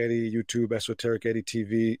 Esoteric Eddie. YouTube, Esoteric Eddie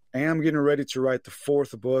TV. And I'm getting ready to write the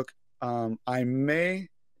 4th book. I may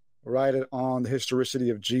write it on the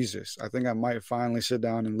historicity of Jesus. I think I might finally sit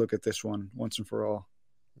down and look at this one once and for all.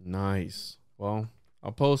 Nice. Well,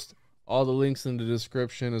 I'll post all the links in the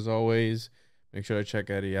description as always. Make sure to check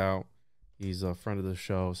Eddie out. He's a friend of the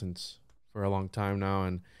show for a long time now.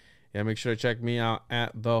 And yeah, make sure to check me out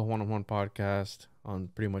at the One-on-One Podcast on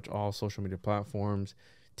pretty much all social media platforms,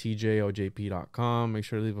 tjojp.com. Make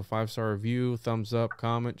sure to leave a 5-star review, thumbs up,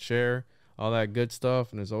 comment, share, all that good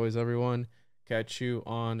stuff. And as always, everyone, catch you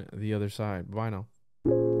on the other side. Bye now.